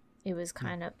 It was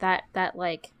kind of that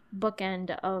like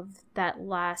bookend of that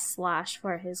last slash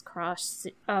for his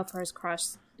cross-shaped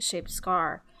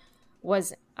scar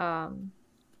was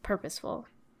purposeful.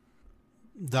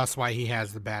 That's why he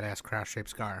has the badass cross-shaped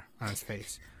scar on his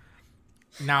face.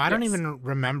 Now, I don't Yes. even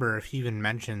remember if he even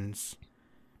mentions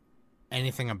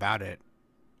anything about it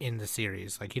in the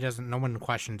series. Like, he doesn't. No one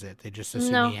questions it. They just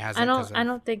assume No, he has I it.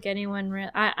 don't think anyone.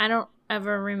 I don't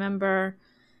ever remember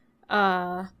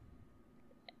Uh,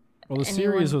 Well, the anyone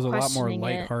series was a lot more questioning it.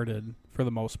 lighthearted for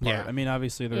the most part. Yeah. I mean,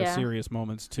 obviously there are Yeah. serious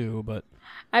moments too, but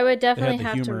I would definitely the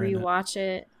have to humor in it. rewatch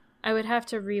it. I would have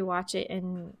to rewatch it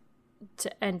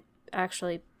and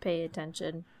actually pay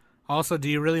attention. Also, do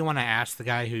you really want to ask the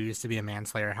guy who used to be a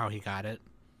manslayer how he got it?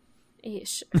 Yeah,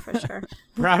 for sure.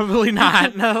 Probably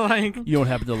not. No, like you don't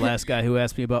happen to the last guy who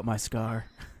asked me about my scar.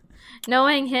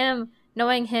 Knowing him,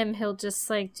 he'll just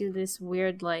like do this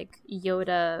weird like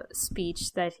Yoda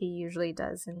speech that he usually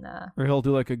does in the Or he'll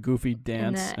do like a goofy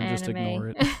dance the and just anime. ignore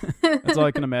it. That's all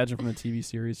I can imagine from the TV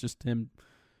series, just him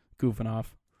goofing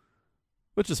off.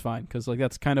 Which is fine, because like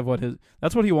that's kind of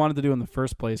that's what he wanted to do in the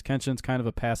first place. Kenshin's kind of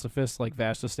a pacifist, like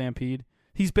Vashta Stampede.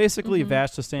 He's basically Mhm.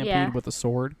 Vashta Stampede Yeah. with a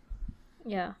sword,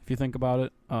 Yeah. if you think about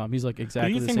it. He's like who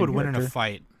exactly do you the think same would win in a character.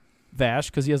 fight? Vash,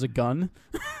 because he has a gun.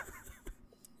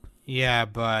 Yeah,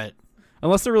 but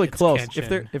Unless they're really It's close.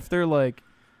 Kenshin.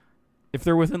 If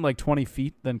they're within like 20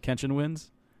 feet, then Kenshin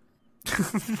wins.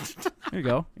 There you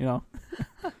go. You know.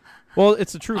 Well,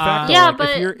 it's a true fact. though, Yeah, like, but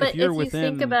if you're, but if you're if within, you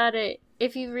think about it,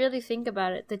 if you really think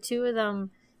about it, the two of them,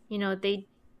 you know, they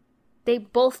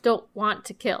both don't want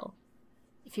to kill.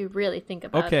 If you really think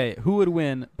about it. okay, who would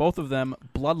win? Both of them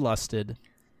bloodlusted.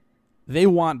 They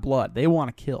want blood. They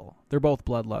want to kill. They're both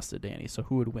bloodlusted, Danny. So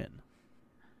who would win?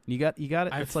 You got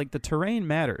it. It's like the terrain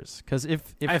matters, because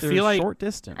if I there's feel like- short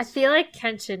distance, I feel like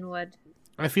Kenshin would.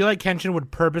 I feel like Kenshin would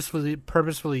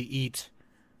purposefully eat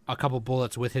a couple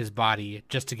bullets with his body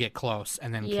just to get close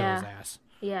and then kill Yeah. his ass.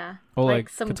 Yeah. Oh, like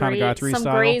some Katanagatari some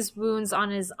style? grazed wounds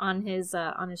on his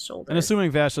shoulders. and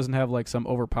assuming Vash doesn't have like some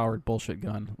overpowered bullshit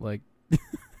gun, like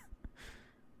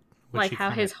which like he how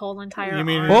kinda- his whole entire You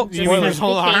mean- arm Well, just you mean like his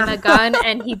whole became arm? a gun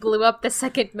and he blew up the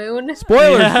second moon.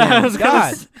 spoilers. Yeah, I Danny, was gonna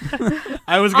God, s-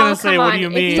 I was gonna Oh, say, come what on. do you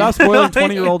If mean? you- stop spoiling Like-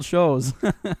 20-year-old shows.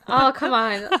 Oh, come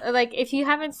on. Like, if you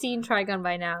haven't seen Trigun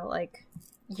by now, like,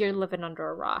 you're living under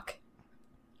a rock.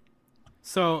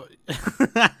 So,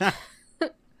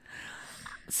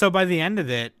 so by the end of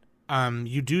it,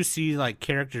 you do see like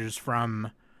characters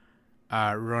from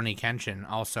Rurouni Kenshin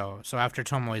also. So after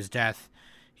Tomoe's death,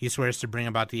 he swears to bring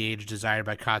about the age desired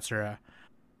by Katsura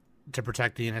to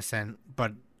protect the innocent,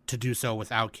 but to do so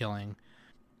without killing.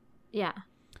 Yeah.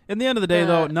 In the end of the day,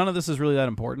 though, The- none of this is really that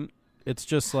important. It's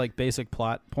just like basic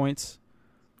plot points.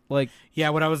 Like Yeah,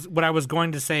 what I was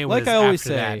going to say was like I always after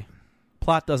say,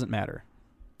 plot doesn't matter.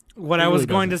 what it I was really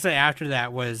going to doesn't. say after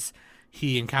that was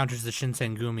he encounters the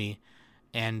Shinsengumi,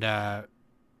 and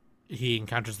he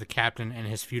encounters the captain and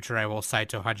his future rival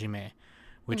Saito Hajime,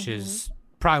 which is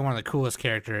probably one of the coolest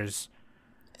characters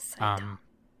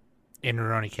in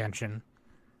Rurouni Kenshin,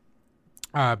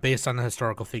 based on the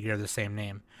historical figure of the same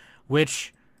name.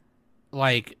 Which,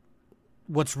 like,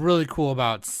 what's really cool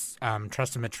about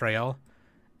Trust and Betrayal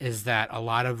is that a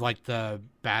lot of like the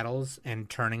battles and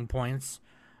turning points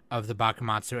of the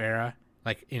Bakumatsu era,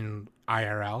 like in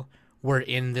IRL, were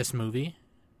in this movie,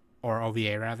 or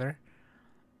OVA rather,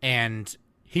 and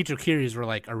Hichokiris were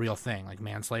like a real thing, like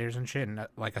manslayers and shit, and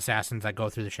like assassins that go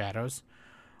through the shadows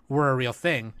were a real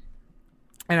thing.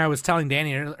 And I was telling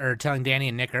Danny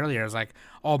and Nick earlier, I was like,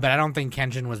 oh, but I don't think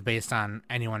Kenshin was based on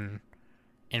anyone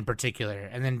in particular.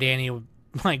 And then Danny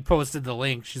like posted the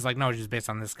link. She's like, no, she's based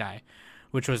on this guy,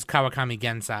 which was Kawakami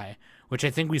Gensai, which I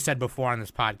think we said before on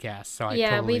this podcast. So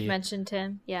We've mentioned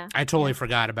him. Yeah. I totally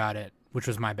forgot about it, which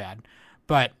was my bad.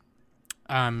 But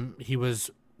he was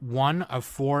one of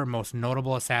 4 most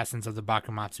notable assassins of the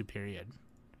Bakumatsu period.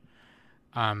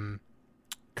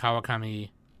 Kawakami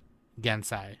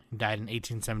Gensai died in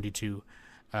 1872.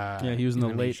 Yeah, he was in the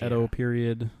late Indonesia. Edo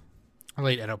period.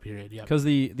 Late Edo period, yeah. Because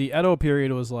the Edo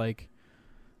period was like,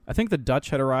 I think the Dutch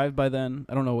had arrived by then.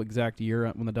 I don't know what exact year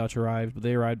when the Dutch arrived, but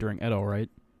they arrived during Edo, right?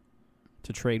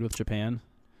 To trade with Japan.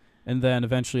 And then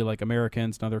eventually, like,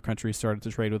 Americans and other countries started to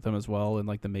trade with them as well in,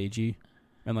 like, the Meiji.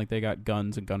 And, like, they got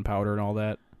guns and gunpowder and all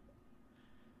that.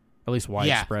 At least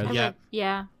widespread. Yeah.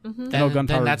 Yeah. Mm-hmm. That- No then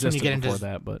gunpowder that's when you existed get into- before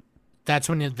that, but That's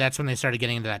when they started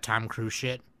getting into that Tom Cruise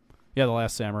shit. yeah, The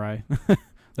Last Samurai. That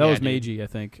Yeah, was dude. Meiji, I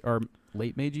think, or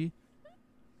late Meiji,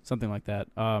 something like that.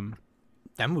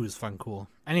 That movie's fun, cool.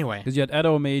 Anyway, Because you had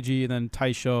Edo, Meiji, and then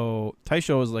Taisho.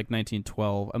 Taisho was like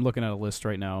 1912. I'm looking at a list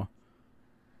right now,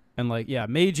 and like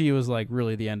Meiji was like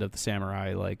really the end of the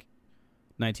samurai, like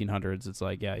 1900s. It's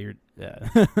like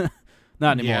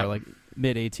not anymore. Yeah. Like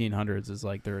mid 1800s is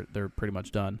like they're pretty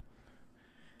much done.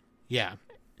 yeah.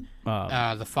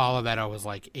 Um, The fall of Edo was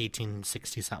like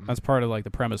 1860 something. That's part of like the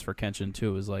premise for Kenshin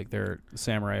too. Is like their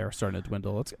samurai are starting to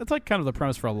dwindle. It's like kind of the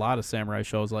premise for a lot of samurai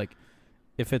shows. Like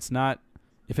if it's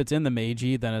in the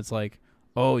Meiji, then it's like,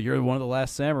 oh, you're one of the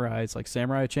last samurai. It's like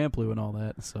Samurai Champloo and all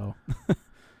that. So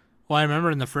Well, I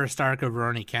remember in the first arc of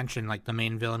Rurouni Kenshin, like the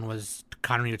main villain was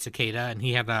Kanryu Takeda, and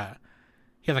he had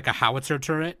like a howitzer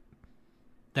turret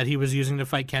that he was using to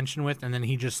fight Kenshin with, and then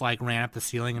he just like ran up the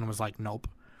ceiling and was like, "Nope."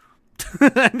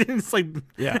 And it's like,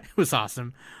 Yeah. it was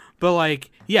awesome. But like,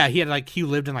 yeah, he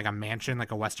lived in like a mansion,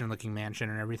 like a Western looking mansion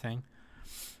and everything.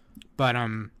 But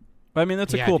I mean,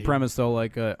 that's a Yeah, cool dude. premise, though.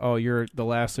 Like, oh, you're the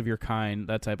last of your kind,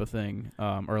 that type of thing,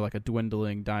 or like a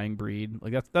dwindling, dying breed.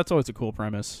 Like that's always a cool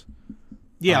premise.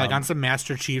 yeah, like Um, on some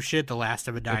Master Chief shit, the last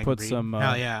of a dying put breed. some,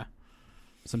 Hell yeah.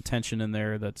 Some tension in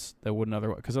there that wouldn't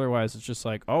otherwise, because otherwise it's just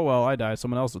like, oh well, I die,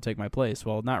 someone else will take my place.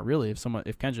 Well, not really. If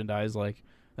Kenshin dies, like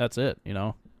that's it, you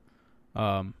know.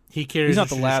 He carries He's not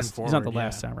the the tradition last. He's not the forward,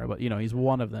 last yeah. samurai, but you know, he's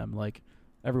one of them. Like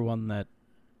everyone that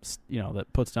that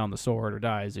puts down the sword or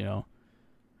dies, you know.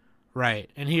 Right,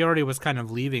 and he already was kind of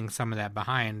leaving some of that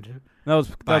behind. That's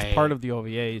By- part of the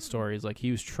OVA stories. Like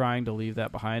he was trying to leave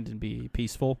that behind and be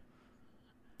peaceful.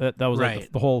 That was like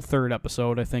Right. the whole third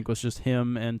episode. I think was just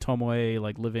him and Tomoe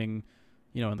like living,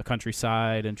 in the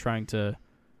countryside and trying to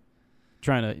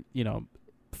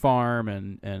farm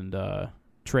and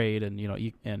trade and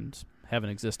eat and have an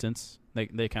existence.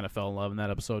 They kind of fell in love in that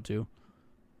episode too.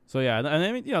 So yeah, and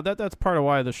I mean that's part of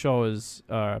why the show is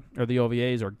or the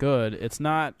OVAs are good. It's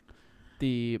not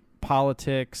the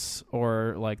politics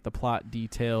or like the plot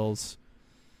details.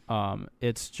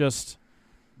 It's just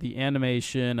the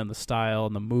animation and the style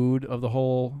and the mood of the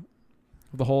whole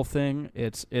thing.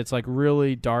 It's like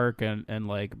really dark and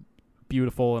like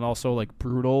beautiful and also like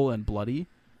brutal and bloody,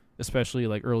 especially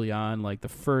like early on. Like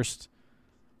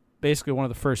basically one of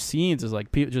the first scenes is like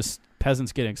just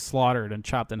peasants getting slaughtered and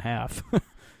chopped in half.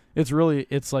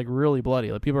 It's like really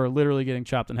bloody. Like people are literally getting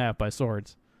chopped in half by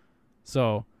swords.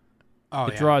 So Oh,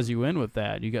 it yeah. draws you in with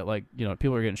that. You get like,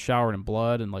 people are getting showered in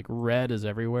blood and like red is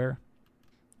everywhere.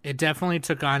 It definitely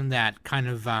took on that kind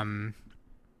of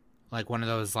like one of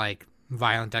those like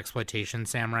violent exploitation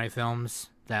samurai films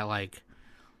that like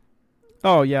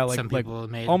Oh yeah, like some people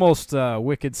made. almost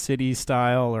Wicked City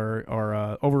style or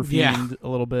Overfiend a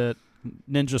little bit.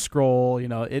 Ninja Scroll,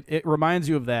 it reminds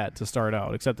you of that to start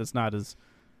out, except it's not as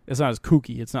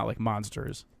kooky. It's not like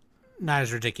monsters. Not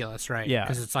as ridiculous, right? Yeah.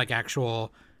 Because it's like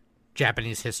actual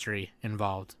Japanese history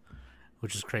involved,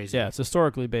 which is crazy. Yeah, it's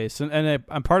historically based,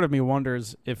 and part of me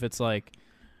wonders if it's like.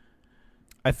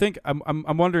 I think I'm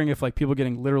wondering if like people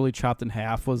getting literally chopped in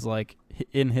half was like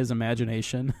in his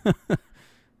imagination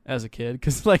as a kid,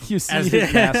 because like you see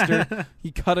his master,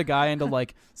 he cut a guy into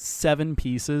like 7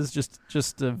 pieces, just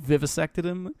vivisected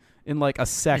him in like a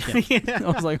second.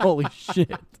 I was like, holy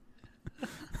shit.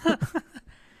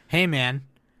 Hey, man.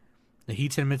 The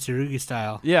Hiiten Mitsurugi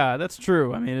style. Yeah, that's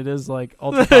true. I mean, it is like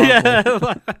ultra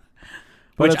powerful.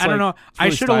 But Which it's, I don't like, know. it's I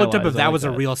really should have looked up if stylized. I that like was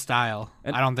a that. real style.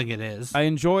 And I don't think it is. I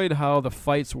enjoyed how the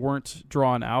fights weren't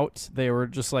drawn out. They were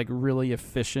just like really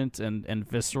efficient and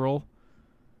visceral.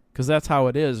 Because that's how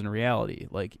it is in reality.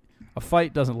 Like a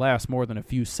fight doesn't last more than a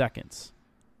few seconds.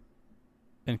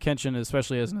 And Kenshin,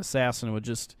 especially as an assassin,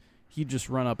 he'd just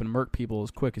run up and murk people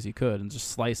as quick as he could and just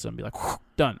slice them, be like,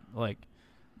 done. Like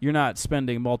you're not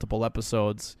spending multiple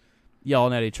episodes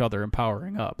yelling at each other and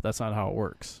powering up. That's not how it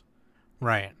works.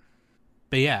 Right.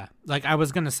 But yeah, like I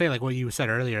was gonna say, like what you said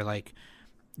earlier, like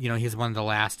he's one of the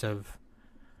last of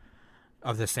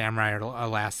the samurai or a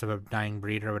last of a dying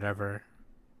breed or whatever.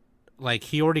 Like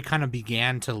he already kind of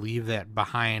began to leave that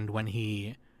behind when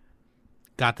he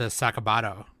got the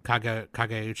Sakabato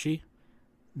Kageuchi,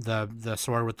 the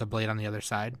sword with the blade on the other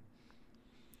side.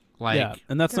 Like yeah,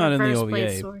 and that's The not in the reverse blade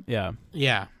OVA. sword. Yeah.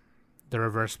 yeah, the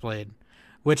reverse blade,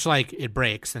 which like it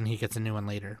breaks and he gets a new one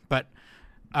later. But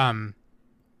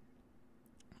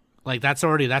like that's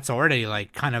already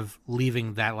like kind of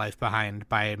leaving that life behind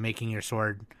by making your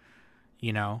sword,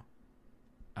 not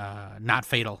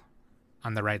fatal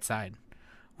on the right side,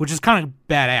 which is kind of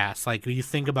badass. Like when you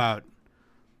think about,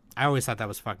 I always thought that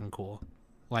was fucking cool.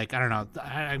 Like I don't know,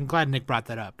 I'm glad Nick brought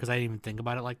that up because I didn't even think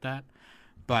about it like that,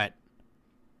 but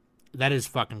that is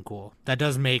fucking cool. That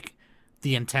does make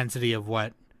the intensity of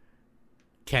what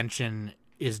Kenshin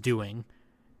is doing,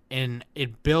 and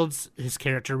it builds his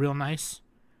character real nice.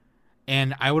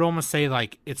 And I would almost say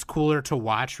like it's cooler to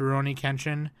watch Rurouni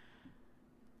Kenshin,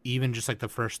 even just like the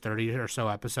first 30 or so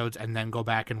episodes, and then go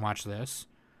back and watch this.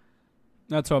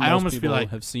 That's how I most almost feel people like-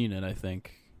 have seen it, I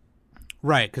think.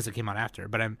 Right, because it came out after.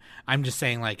 But I'm just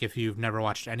saying like if you've never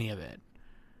watched any of it,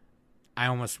 I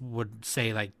almost would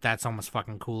say like that's almost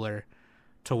fucking cooler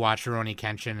to watch Rurouni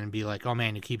Kenshin and be like, oh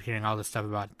man, you keep hearing all this stuff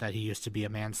about that he used to be a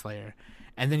manslayer,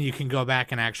 and then you can go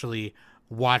back and actually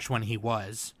watch when he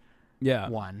was Yeah.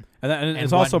 one. And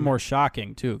it's And also what- more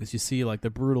shocking, too, because you see, like, the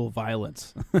brutal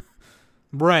violence.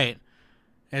 Right.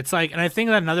 It's like, and I think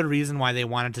that another reason why they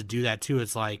wanted to do that too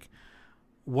is like,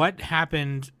 what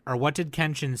happened or what did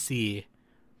Kenshin see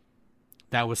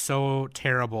that was so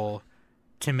terrible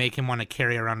to make him want to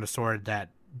carry around a sword that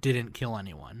didn't kill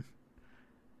anyone?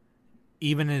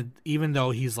 Even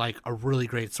though he's like a really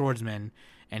great swordsman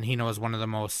and he knows one of the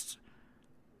most,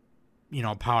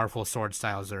 powerful sword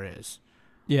styles there is.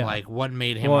 Yeah. Like, what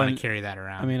made him want to carry that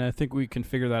around? I mean, I think we can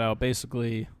figure that out.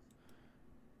 Basically,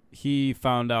 he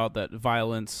found out that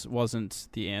violence wasn't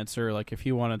the answer. Like, if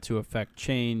he wanted to affect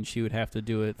change, he would have to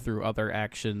do it through other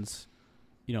actions,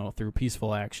 through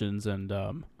peaceful actions and,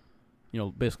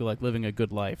 basically like living a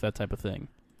good life, that type of thing.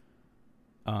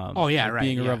 Right.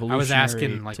 Being a revolutionary I was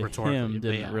asking, like, to rhetorically, him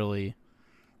didn't really,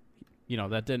 he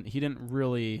didn't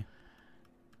really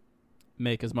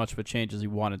make as much of a change as he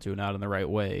wanted to, not in the right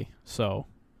way. So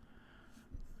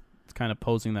it's kind of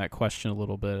posing that question a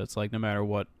little bit. It's like, no matter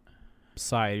what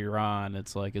side you're on,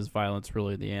 it's like, is violence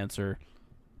really the answer?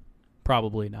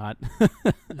 Probably not.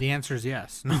 The answer is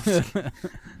yes. At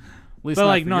least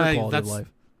not for your quality of life.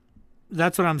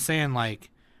 That's what I'm saying. Like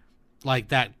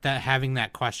that having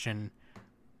that question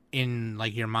in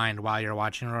like your mind while you're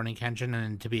watching Rurouni Kenshin,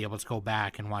 and to be able to go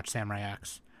back and watch Samurai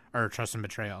X or Trust and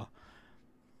Betrayal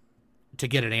to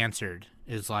get it answered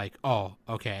is like, oh,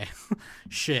 okay,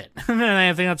 shit. And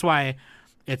I think that's why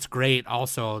it's great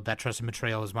also that Trust and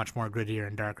Betrayal is much more grittier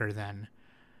and darker than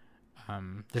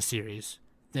the series.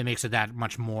 It makes it that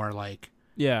much more like...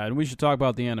 Yeah, and we should talk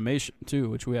about the animation too,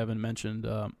 which we haven't mentioned.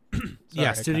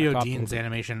 Yeah, Studio Dean's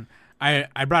animation.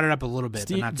 I brought it up a little bit,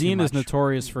 but not too Dean much. is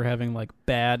notorious for having like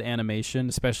bad animation,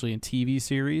 especially in TV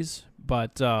series.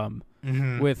 But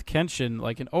with Kenshin,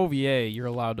 like in OVA, you're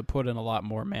allowed to put in a lot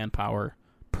more manpower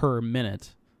per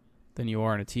minute than you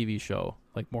are in a TV show,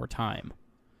 like more time.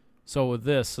 So with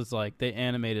this, it's like they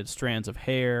animated strands of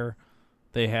hair.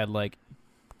 They had like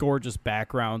gorgeous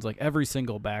backgrounds. Like every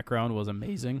single background was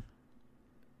amazing.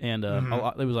 And a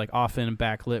lot, it was like often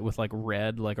backlit with like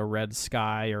red, like a red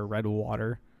sky or red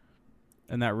water.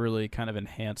 And that really kind of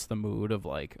enhanced the mood of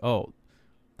like, oh,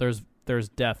 there's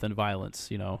death and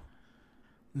violence,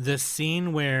 The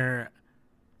scene where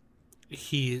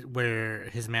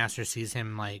his master sees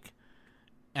him like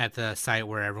at the site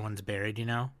where everyone's buried,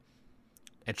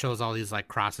 it shows all these like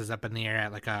crosses up in the air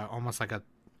at like almost like a...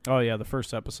 Oh yeah, the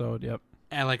first episode, yep.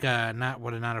 At like not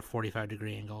a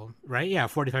 45-degree angle, right? Yeah,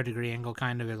 45-degree angle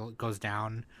kind of. It goes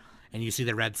down, and you see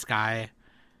the red sky.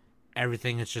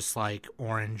 Everything is just like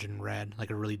orange and red, like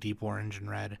a really deep orange and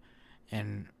red,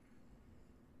 and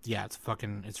yeah,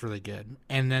 it's really good.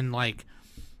 And then like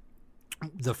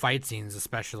the fight scenes,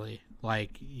 especially,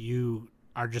 like you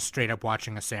are just straight up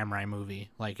watching a samurai movie.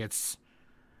 Like it's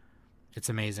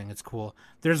amazing. It's cool.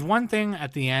 There's one thing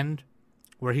at the end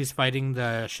where he's fighting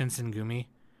the Shinsengumi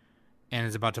and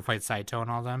is about to fight Saito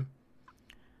and all them,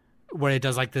 where it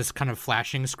does like this kind of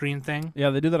flashing screen thing. Yeah,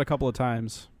 they do that a couple of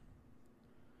times.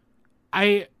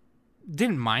 I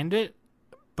didn't mind it,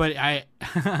 but I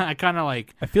kind of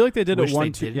like... I feel like they did it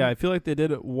I feel like they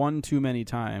did it one too many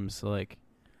times. Like,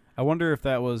 I wonder if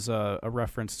that was a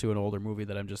reference to an older movie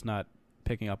that I'm just not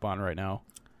picking up on right now.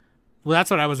 Well,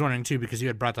 that's what I was wondering too, because you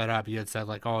had brought that up. You had said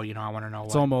like, "Oh, I want to know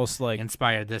It's what almost like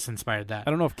inspired this, inspired that." I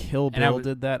don't know if Kill Bill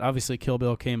did that. Obviously, Kill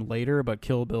Bill came later, but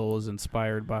Kill Bill was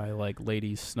inspired by like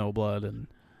Lady Snowblood and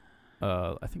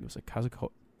I think it was like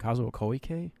Kazuo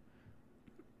Koike.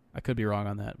 I could be wrong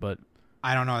on that, but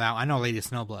I don't know that. I know Lady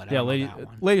Snowblood. Yeah, Lady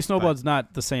Snowblood's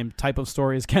not the same type of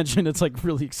story as Kenshin. It's like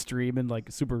really extreme and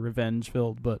like super revenge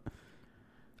filled. But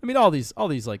I mean, all these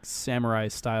like samurai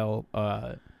style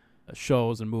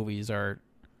shows and movies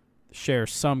share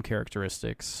some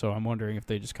characteristics. So I'm wondering if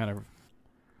they just kind of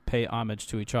pay homage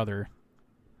to each other.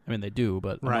 I mean, they do,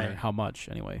 but I'm wondering how much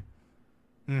anyway.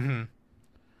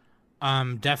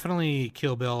 Definitely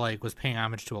Kill Bill like was paying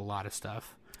homage to a lot of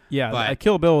stuff. Yeah, but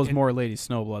Kill Bill was more Lady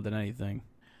Snowblood than anything.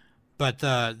 But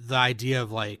the idea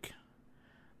of like,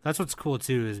 that's what's cool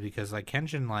too, is because like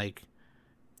Kenshin, like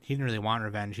he didn't really want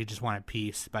revenge. He just wanted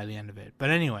peace by the end of it. But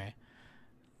anyway,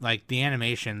 like the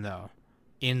animation though,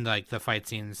 in like the fight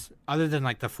scenes, other than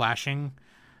like the flashing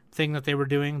thing that they were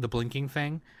doing, the blinking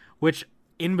thing, which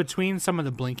in between some of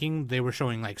the blinking, they were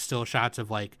showing like still shots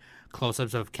of like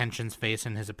close-ups of Kenshin's face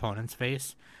and his opponent's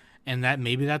face. And that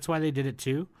that's why they did it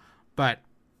too. But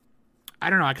I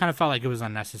don't know. I kind of felt like it was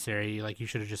unnecessary. Like you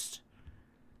should have just,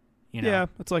 Yeah,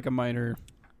 it's like a minor,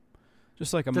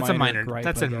 just like that's minor gripe,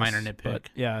 that's I a guess. minor nitpick. But,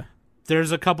 yeah.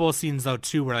 There's a couple of scenes though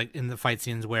too, where like in the fight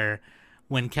scenes where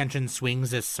when Kenshin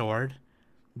swings his sword,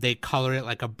 they color it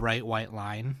like a bright white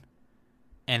line,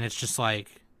 and it's just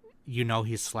like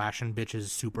he's slashing bitches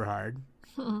super hard,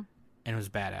 and it was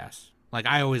badass. Like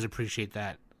I always appreciate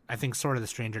that. I think Sword of the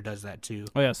Stranger does that too.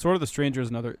 Oh yeah, Sword of the Stranger is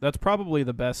another. That's probably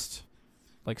the best,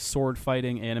 like sword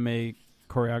fighting anime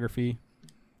choreography.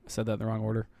 I said that in the wrong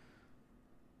order.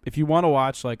 If you want to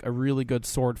watch like a really good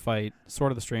sword fight,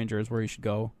 Sword of the Stranger is where you should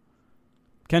go.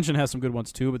 Kenshin has some good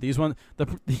ones too, but these ones,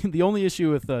 the only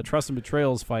issue with Trust and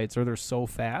Betrayal's fights are they're so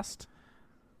fast.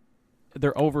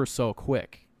 They're over so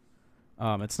quick.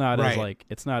 It's not as like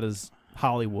it's not as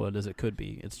Hollywood as it could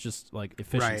be. It's just like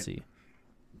efficiency.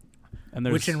 And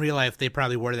which in real life they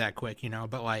probably were that quick, you know.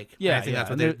 But like, yeah, I think that's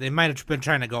what they might have been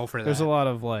trying to go for. There's that. a lot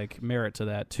of like merit to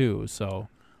that too. So,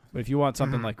 but if you want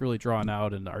something like really drawn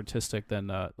out and artistic, then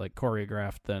like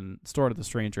choreographed, then Sword of the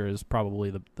Stranger is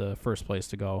probably the first place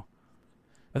to go.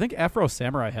 I think Afro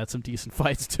Samurai had some decent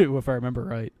fights too, if I remember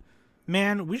right.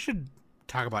 Man, we should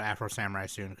talk about Afro Samurai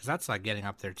soon because that's like getting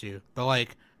up there too. But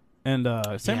like, and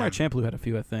Samurai Champloo had a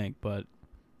few, I think, but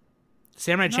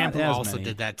Samurai Champloo also many.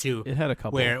 did that too. It had a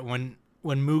couple. Where when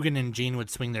Mugen and Jean would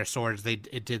swing their swords,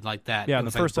 it did like that. Yeah, it and the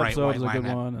was, first like, episode was a good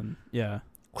that, one, and yeah.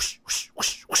 Whoosh, whoosh,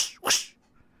 whoosh, whoosh, whoosh.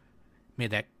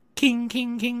 Made that king,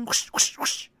 king, king, whoosh, whoosh,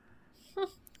 whoosh.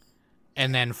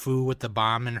 And then Fu with the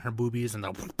bomb in her boobies and the.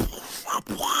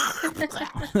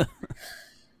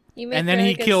 And then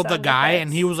he killed the guy,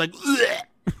 and he was like.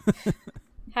 Ugh!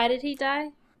 How did he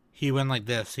die? He went like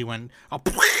this. He went.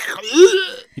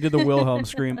 He did the Wilhelm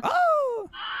scream. Oh.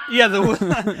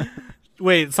 Yeah.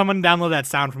 Wait, someone download that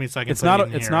sound for me so I can. It's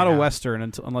not. It's not a western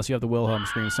unless you have the Wilhelm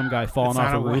scream. Some guy falling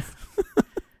off a roof.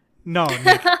 No,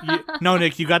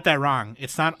 Nick, you got that wrong.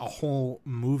 It's not a whole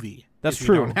movie. That's if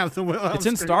true. You don't have the Wilhelm it's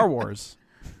in scream. Star Wars.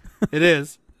 It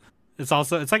is. It's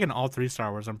like in all three Star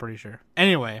Wars. I'm pretty sure.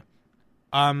 Anyway,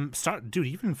 dude,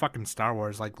 even fucking Star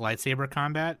Wars like lightsaber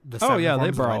combat. They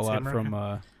borrow a lot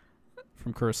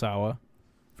from Kurosawa,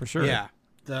 for sure. Yeah,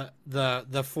 the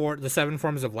 7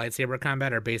 forms of lightsaber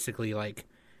combat are basically like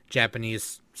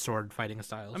Japanese sword fighting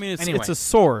styles. I mean, it's a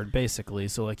sword basically.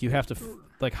 So like you have to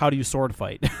like how do you sword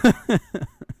fight?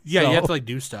 Yeah, you have to like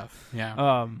do stuff.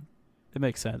 Yeah. It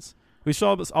makes sense. We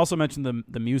should also mention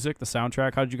the music, the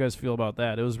soundtrack. How did you guys feel about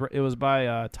that? It was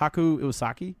by Taku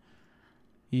Iwasaki.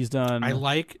 He's done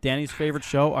Danny's favorite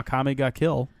show, Akame ga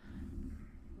Kill.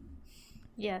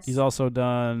 Yes. He's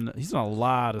done a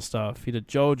lot of stuff. He did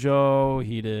JoJo.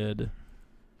 He did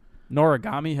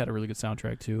Noragami, had a really good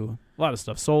soundtrack too. A lot of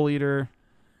stuff. Soul Eater.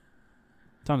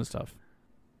 Ton of stuff.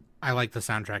 I like the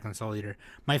soundtrack in Soul Eater.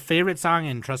 My favorite song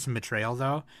in Trust and Betrayal,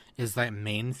 though, is that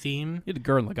main theme. He did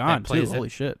Gurren Lagann too. Holy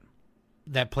shit.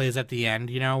 That plays at the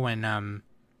end, you know, when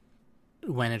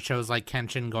it shows like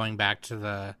Kenshin going back to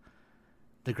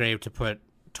the grave to put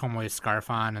Tomoe's scarf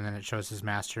on, and then it shows his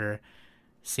master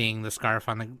seeing the scarf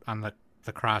on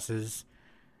the crosses,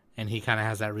 and he kind of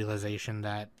has that realization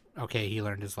that okay, he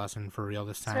learned his lesson for real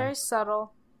this time. It's very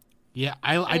subtle. Yeah,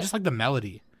 I just like the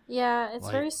melody. Yeah, it's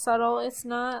very subtle. It's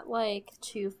not like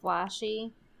too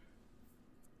flashy.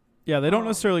 Yeah, they don't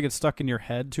necessarily get stuck in your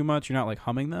head too much. You're not like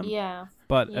humming them. Yeah.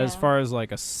 But as far as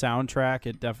like a soundtrack,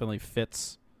 it definitely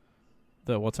fits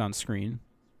the what's on screen.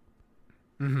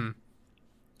 Mm-hmm.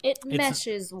 It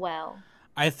meshes well.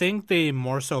 I think they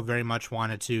more so very much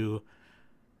wanted to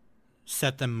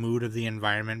set the mood of the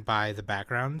environment by the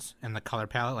backgrounds and the color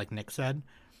palette, like Nick said.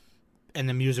 And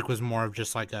the music was more of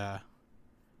just like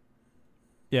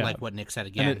like what Nick said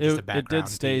again, just a background. It did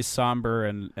stay somber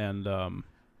and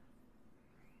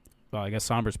well, I guess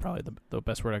somber is probably the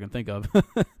best word I can think of.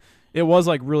 It was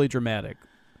like really dramatic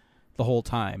the whole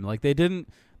time. Like they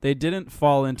didn't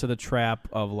fall into the trap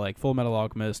of like Full Metal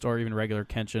Alchemist or even regular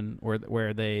Kenshin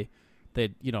where they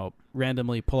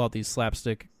randomly pull out these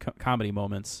slapstick comedy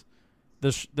moments.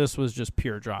 This was just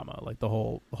pure drama, like the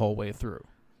whole way through.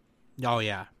 Oh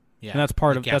yeah. Yeah. And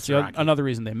that's another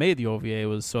reason they made the OVA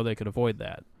was so they could avoid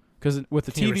that. Because with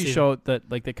the TV show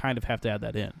that like they kind of have to add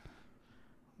that in.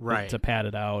 Right. To pad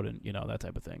it out and that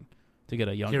type of thing to get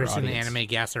a younger audience. You ever seen the anime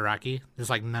Gasaraki? There's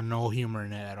like no humor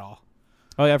in it at all.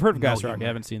 Oh yeah, I've heard of Gasaraki. I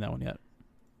haven't seen that one yet.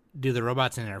 Dude, the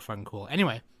robots in it are fucking cool.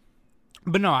 Anyway,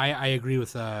 but no, I agree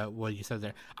with what you said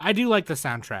there. I do like the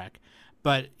soundtrack,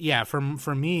 but yeah, for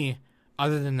me,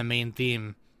 other than the main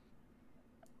theme,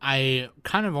 I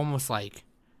kind of almost like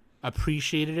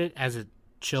appreciated it as it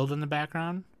chilled in the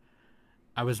background.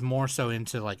 I was more so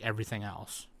into like everything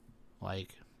else,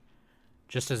 like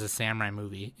just as a samurai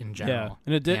movie in general. Yeah,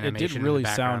 and it did really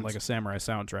sound like a samurai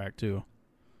soundtrack too.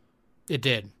 It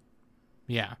did.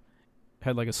 Yeah.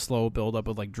 Had like a slow build up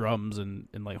with like drums and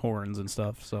like horns and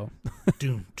stuff. So.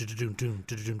 Doom, doom, doom,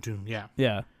 doom, doom. Yeah.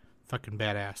 Yeah. Fucking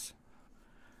badass.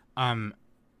 I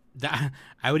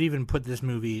would even put this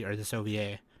movie or this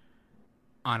OVA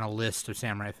on a list of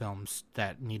samurai films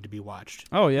that need to be watched.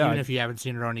 Oh yeah. Even if you haven't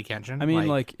seen Rurouni Kenshin. I mean,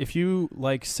 like if you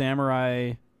like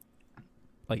samurai,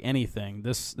 like anything,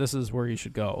 this is where you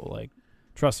should go. Like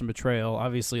Trust and Betrayal,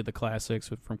 obviously the classics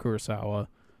from Kurosawa,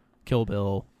 Kill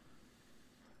Bill,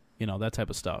 that type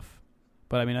of stuff.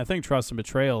 But I mean, I think Trust and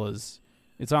Betrayal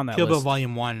it's on that Kill list. Bill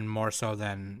Volume 1 more so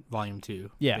than Volume 2.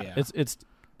 Yeah, But it's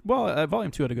Volume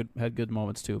 2 had good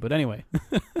moments too. But anyway,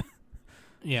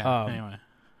 anyway.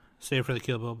 Save for the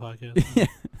Kill Bill podcast.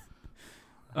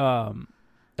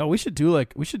 we should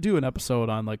do an episode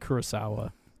on like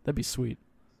Kurosawa. That'd be sweet.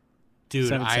 Dude,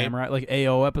 Seven Samurai, like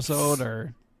AO episode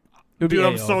or. It would be Dude,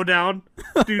 I'm AO. so down.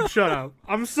 Dude, shut up.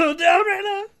 I'm so down right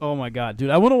now. Oh my god,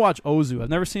 dude! I want to watch Ozu. I've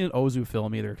never seen an Ozu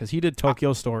film either because he did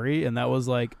Tokyo Story, and that was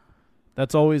like,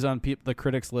 that's always on the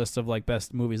critics' list of like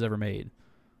best movies ever made.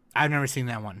 I've never seen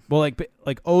that one. Well,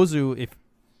 like Ozu,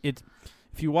 if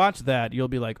you watch that, you'll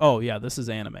be like, oh yeah, this is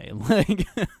anime.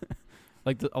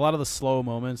 Like a lot of the slow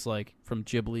moments, like from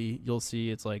Ghibli, you'll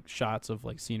see it's like shots of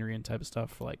like scenery and type of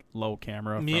stuff, like low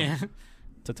camera. From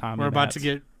Tatami.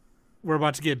 We're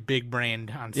about to get big brained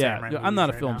on samurai. I'm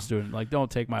not a movies film right now. student. Like, don't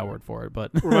take my word for it.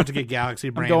 But We're about to get galaxy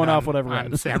brained. going on, off whatever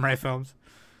on samurai films.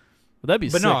 that'd be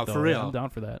But sick. no, though. for real. Yeah, I'm down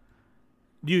for that.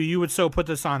 You would so put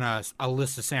this on a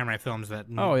list of samurai films that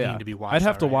need to be watched. I'd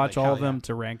have to already. watch Like, all hell of them yeah.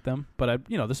 to rank them, but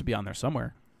this would be on there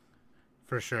somewhere.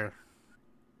 For sure.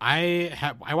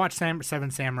 I watched Seven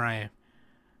Samurai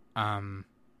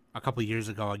a couple years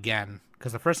ago again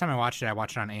because the first time I watched it on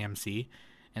AMC,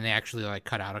 and they actually like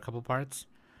cut out a couple parts.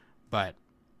 But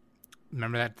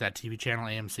remember that TV channel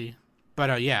AMC?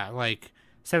 But yeah, like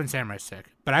Seven Samurai is sick.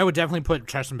 But I would definitely put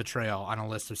Trust and Betrayal on a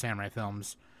list of samurai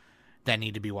films that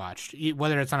need to be watched,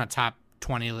 whether it's on a top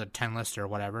 20 or 10 list or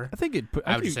whatever. I think you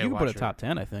I would say can put watch a it. top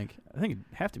 10. I think it'd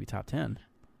have to be top 10.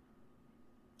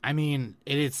 I mean,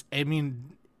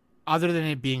 other than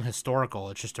it being historical,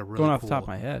 it's just a really Going off cool, the top of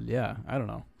my head, yeah, I don't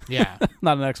know. yeah,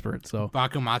 Not an expert, so.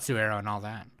 Bakumatsu era and all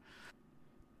that.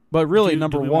 But really, Do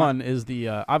number we one want- is the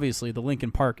obviously the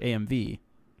Linkin Park AMV.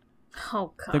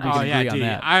 Oh think we god. can Oh yeah, agree on dude.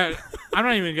 that. I'm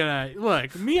not even gonna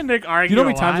look. Me and Nick argue. You know how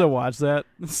many a times I lot. watched that?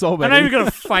 So I'm many. not even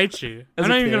gonna fight you. As I'm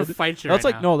not a even gonna kid. fight you. That's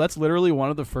right like now. no, that's literally one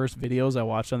of the first videos I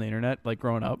watched on the internet, like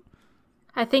growing up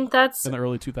I think that's in the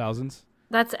early 2000s.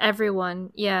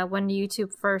 everyone. Yeah, when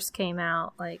YouTube first came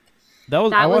out, like I That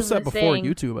watched was that the before thing.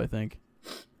 YouTube, I think.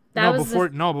 that no, was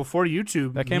before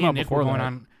YouTube. That came me out and Nick before were going that.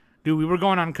 on. Dude, we were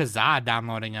going on Kazaa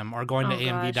downloading them or going to Oh,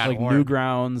 gosh. AMV.org. Like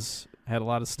Newgrounds had a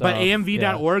lot of stuff. But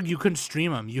AMV.org, you couldn't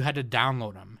stream them. You had to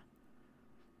download them.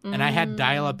 And I had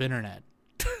dial-up internet.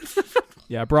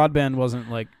 Yeah, broadband wasn't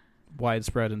like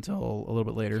widespread until a little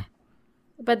bit later.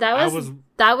 But that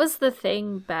was the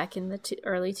thing back in the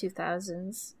early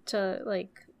 2000s to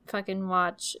like fucking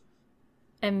watch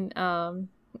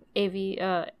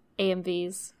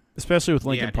AMVs. Especially with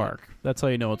Linkin Yeah, dude. Park. That's how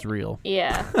you know it's real.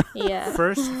 Yeah. Yeah.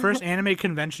 First anime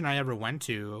convention I ever went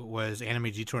to was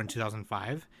Anime G Tour in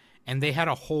 2005, and they had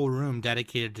a whole room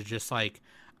dedicated to just like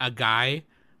a guy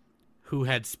who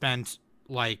had spent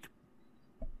like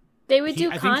They would He-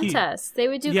 do I think he- contests. They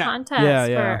would do Yeah. contests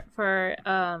Yeah. for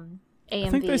AMVs. I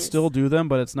think they still do them,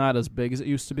 but it's not as big as it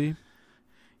used to be.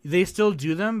 they still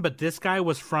do them, but this guy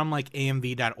was from like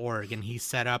AMV.org, and he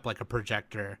set up like a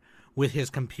projector with his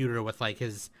computer with like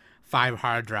his 5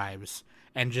 hard drives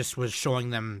and just was showing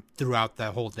them throughout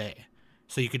the whole day.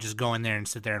 So you could just go in there and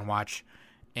sit there and watch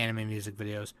anime music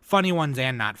videos, funny ones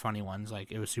and not funny ones.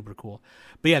 Like, it was super cool.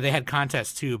 But yeah, they had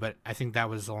contests too, but I think that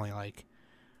was only like,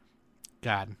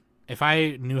 God, if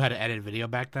I knew how to edit video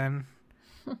back then,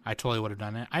 I totally would have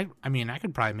done it. I mean, I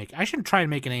should try and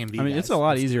make an AMV. I mean, guys. it's a lot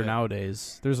Let's do easier it.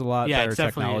 nowadays. There's a lot Yeah, better it's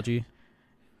definitely- technology.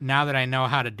 Now that I know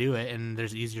how to do it and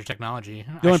there's easier technology.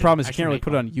 The only problem is you can't really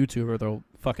put it on YouTube or they'll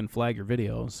fucking flag your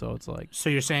video. So it's like,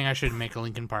 So you're saying I should make a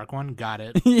Linkin Park one? Got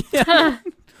it. yeah.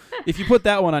 If you put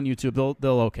that one on YouTube,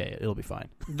 they'll okay it. It'll be fine.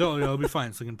 No, it'll be fine.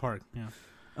 It's Linkin Park. Yeah.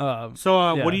 Yeah.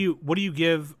 What do you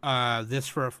give this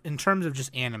for in terms of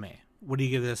just anime? What do you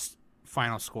give this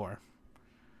final score?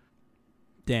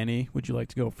 Danny, would you like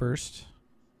to go first?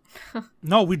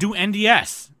 No, we do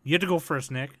NDS. You have to go first,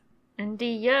 Nick.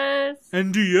 NDS.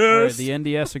 NDS. All right, the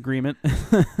NDS agreement.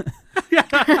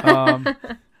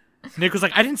 Nick was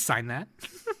like, I didn't sign that.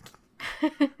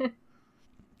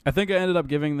 I think I ended up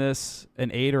giving this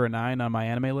an 8 or a 9 on my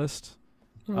anime list.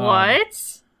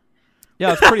 What?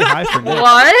 Yeah, it's pretty high for Nick.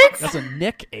 What? That's a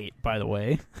Nick 8, by the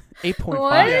way. 8.5.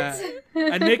 What? Yeah.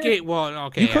 A Nick 8. Well,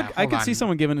 okay. I could see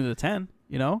someone giving it a 10.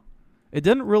 You know, it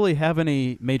didn't really have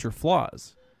any major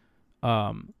flaws.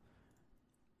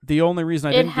 The only reason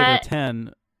I didn't give it a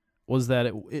 10 was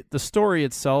that the story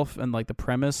itself and like the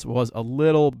premise was a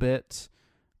little bit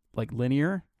like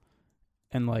linear,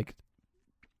 and like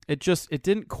it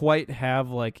didn't quite have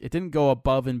like, it didn't go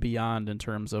above and beyond in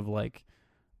terms of like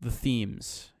the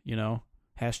themes, you know,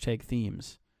 hashtag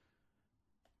themes.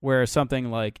 Where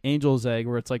something like Angel's Egg,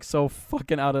 where it's like so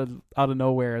fucking out of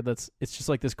nowhere, it's just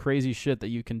like this crazy shit that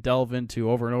you can delve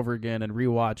into over and over again and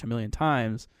rewatch a million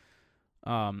times.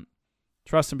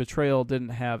 Trust and Betrayal didn't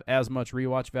have as much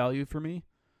rewatch value for me,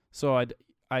 so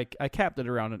I capped it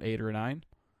around an 8 or a 9,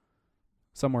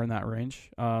 somewhere in that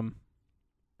range.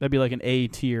 That'd be like an A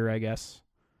tier, I guess,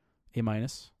 A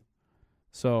minus.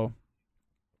 So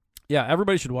yeah,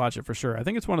 everybody should watch it for sure. I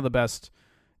think it's one of the best.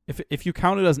 If you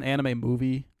count it as an anime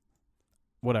movie,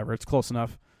 whatever, it's close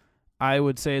enough. I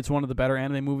would say it's one of the better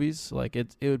anime movies. Like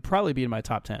it would probably be in my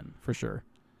top 10 for sure.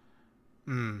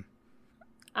 Mm.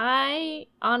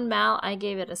 On Mal, I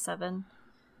gave it a 7.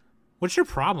 What's your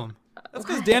problem? That's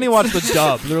because Danny watched the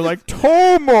dub. They're like,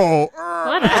 Tomo!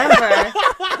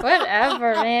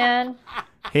 Whatever, man.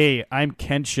 Hey, I'm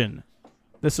Kenshin.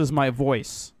 This is my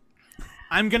voice.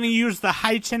 I'm going to use the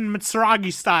Haichin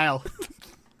Mitsuragi style.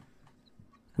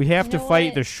 We have You to know fight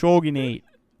what? the shogunate.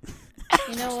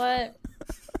 You know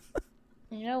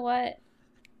what?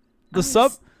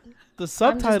 The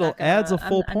subtitle adds a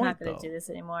full I'm point, not gonna though. do this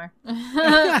anymore.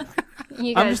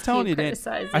 I'm just telling you, Dan.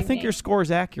 I think me. your score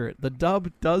is accurate. The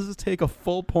dub does take a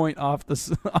full point off the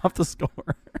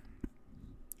score.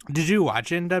 Did you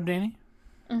watch it in dub, Danny?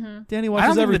 Danny I watches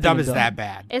don't think the everything dub in is that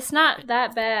bad. It's not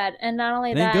that bad, and not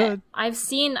only It ain't that, good. I've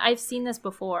seen this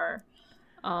before.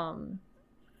 Yeah,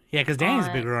 because Danny's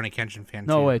a big on- Rurouni Kenshin fan,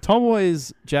 No too. way.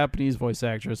 Tomoe's Japanese voice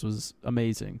actress was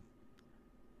amazing.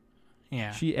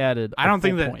 Yeah. She added. I don't a full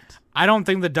think that- point. I don't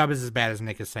think the dub is as bad as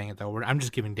Nick is saying it, though. I'm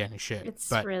just giving Danny shit. It's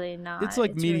but really not. It's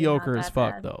like really mediocre not as that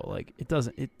fuck bad. though. Like it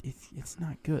doesn't. It's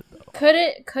not good though. Could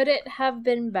it have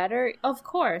been better? Of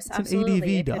course, It's an absolutely. ADV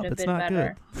It could dub. have It's been not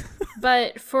better. good.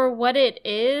 But for what it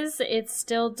is, it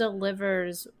still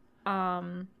delivers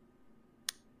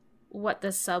what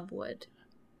the sub would.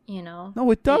 You know? No,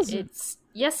 it doesn't.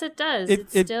 Yes, it does. It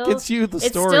still gets you the it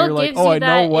story. still You're like, gives oh, you I know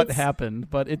that- what it's- happened,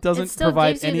 but it doesn't still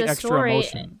provide gives you any the extra story.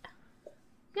 emotion.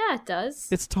 Yeah, it does.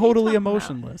 It's What are you totally talking about?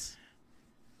 emotionless.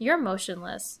 You're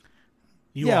motionless.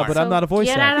 you Yeah, are. but I'm not a voice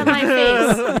get actor. out of my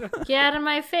face. Get out of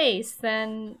my face.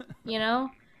 Then,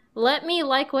 let me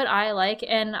like what I like,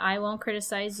 and I won't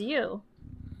criticize you.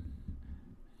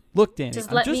 Look, Danny, Just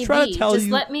I'm let just me trying be. to tell Just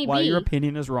you let me why be. your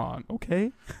opinion is wrong.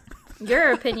 Okay?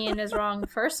 Your opinion is wrong,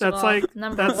 first of That's all. like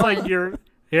number that's one. like your.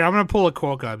 Here, I'm gonna pull a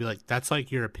quote. I'll be like, "That's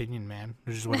like your opinion, man."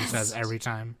 Which is what he says every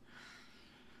time.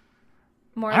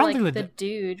 More I don't like think the that-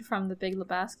 dude from The Big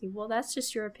Lebowski. Well, that's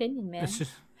just your opinion, man. It's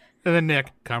just, and then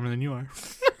Nick, calmer than you are.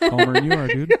 Homer, you are,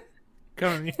 dude.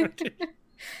 Calmer than you are. Dude.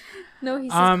 No, he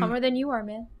says calmer than you are,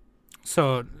 man.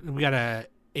 So we got a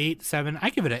 8, 7. I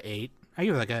give it a 8. I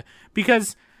give it like a,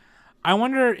 because I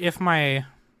wonder if my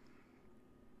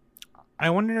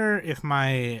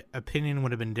opinion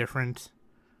would have been different,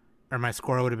 or my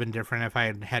score would have been different if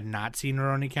I had not seen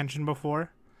Rurouni Kenshin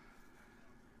before.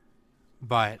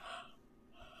 But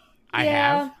I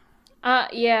have.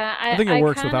 Yeah. I think it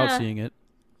works kinda, without seeing it.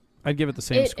 I'd give it the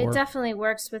same score. It definitely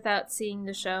works without seeing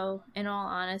the show, in all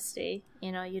honesty.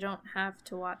 You don't have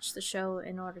to watch the show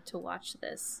in order to watch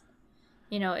this.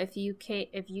 If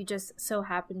you just so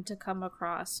happen to come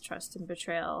across Trust and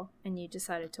Betrayal and you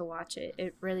decided to watch it,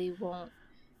 it really won't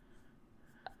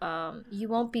you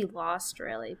won't be lost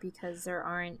really, because there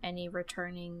aren't any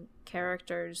returning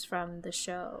characters from the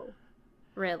show,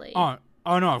 really. Oh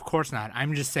no, of course not.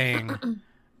 I'm just saying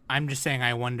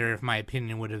I wonder if my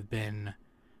opinion would have been,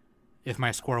 if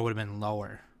my score would have been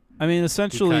lower. I mean,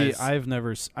 essentially,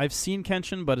 Because- I've seen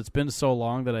Kenshin, but it's been so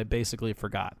long that I basically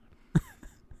forgot.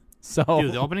 So,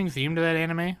 Dude, the opening theme to that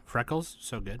anime, Freckles,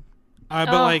 so good. But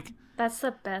Oh, like, that's the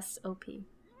best OP.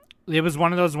 it was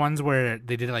one of those ones where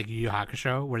they did it like Yu Yu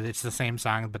Hakusho, where it's the same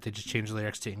song, but they just changed the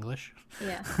lyrics to English.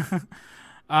 Yeah.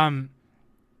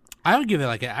 I would give it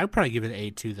like I would probably give it an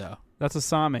 8 too, though. that's a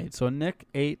Psalm 8. So Nick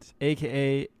 8,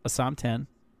 a.k.a. a Psalm 10.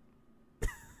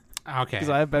 Okay, 'Cause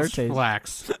I have better let's taste.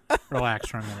 Relax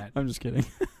for a minute. I'm just kidding.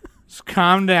 Just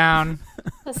calm down.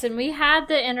 Listen, we had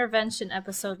the intervention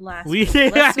episode last We- week.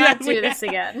 Let's yeah, not we- do this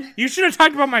again. You should have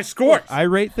talked about my scores. I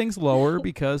rate things lower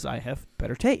because I have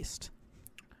better taste.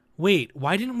 Wait,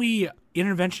 why didn't we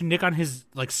intervention Nick on his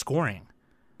like scoring?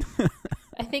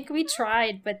 I think we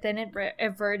tried, but then it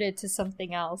reverted to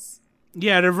something else.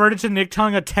 Yeah, it reverted to Nick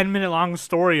telling a 10-minute long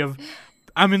story of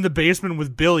I'm in the basement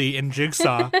with Billy and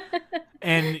Jigsaw,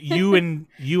 and you and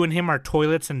him are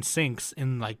toilets and sinks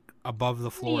in like above the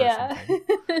floor or something.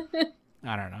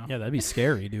 I don't know. Yeah, that'd be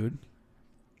scary, dude.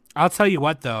 I'll tell you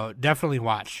what though, definitely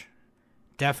watch.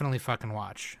 definitely fucking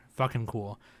watch. Fucking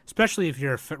cool. Especially if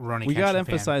you're a Rurouni Kenshin We gotta fan.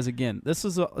 emphasize again. This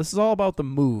is all about the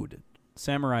mood.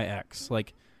 Samurai X,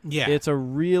 like, Yeah. it's a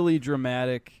really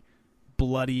dramatic,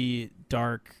 bloody,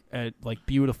 dark, like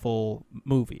beautiful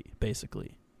movie.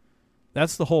 Basically,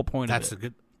 that's the whole point of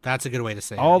it. That's a good way to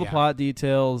say it. All the yeah. plot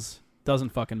details doesn't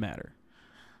fucking matter.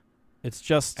 It's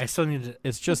just I still need to.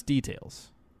 it's just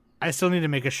details. I still need to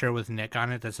make a shirt with Nick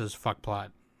on it that says "fuck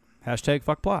plot." Hashtag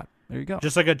fuck plot. There you go.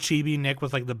 Just like a chibi Nick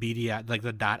with like the beady, like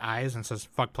the dot eyes, and says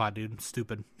 "fuck plot, dude."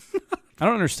 Stupid. I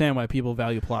don't understand why people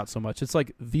value plot so much. It's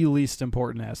like the least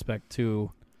important aspect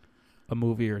to a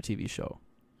movie or a TV show.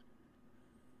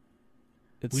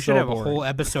 It's We so should have boring. a whole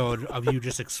episode of you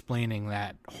just explaining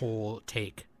that whole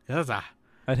take. That's a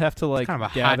I'd have to like kind of a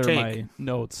hot gather take. my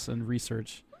notes and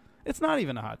research. It's not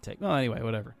even a hot take. Well, anyway,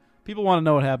 whatever. People want to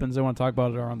know what happens. They want to talk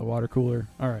about it around the water cooler.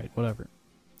 All right, whatever.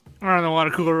 on the water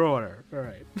cooler order. All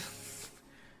right.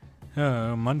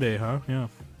 Monday, huh? Yeah.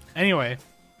 Anyway,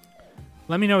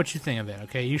 let me know what you think of it.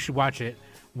 Okay, you should watch it.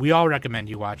 We all recommend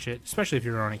you watch it, especially if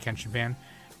you're a Rurouni Kenshin fan.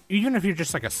 Even if you're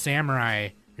just like a samurai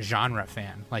genre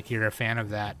fan, like you're a fan of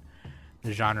the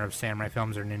genre of samurai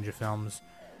films or ninja films.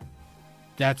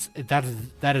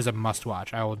 That is a must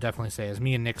watch. I will definitely say, as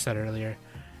me and Nick said earlier,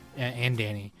 and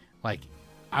Danny, like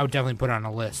I would definitely put it on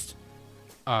a list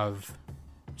of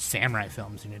samurai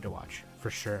films you need to watch for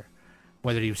sure,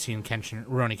 whether you've seen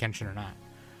Rurouni Kenshin or not.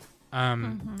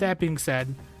 That being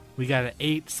said, we got an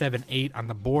 878 on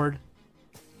the board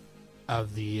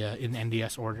of the in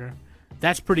NDS order.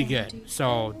 That's pretty good.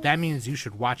 So that means you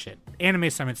should watch it. Anime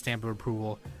Summit stamp of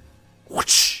approval.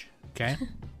 Whoosh! Okay.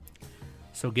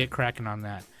 So get cracking on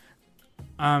that.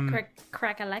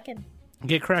 Crack-a-lackin'.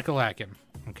 Get crack-a-lackin'.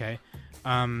 Okay.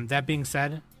 That being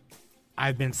said,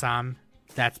 I've been Sam.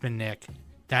 That's been Nick.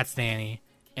 That's Danny.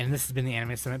 And this has been the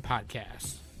Anime Summit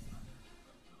Podcast.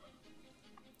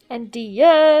 And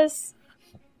DS.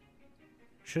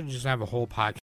 Should just have a whole podcast.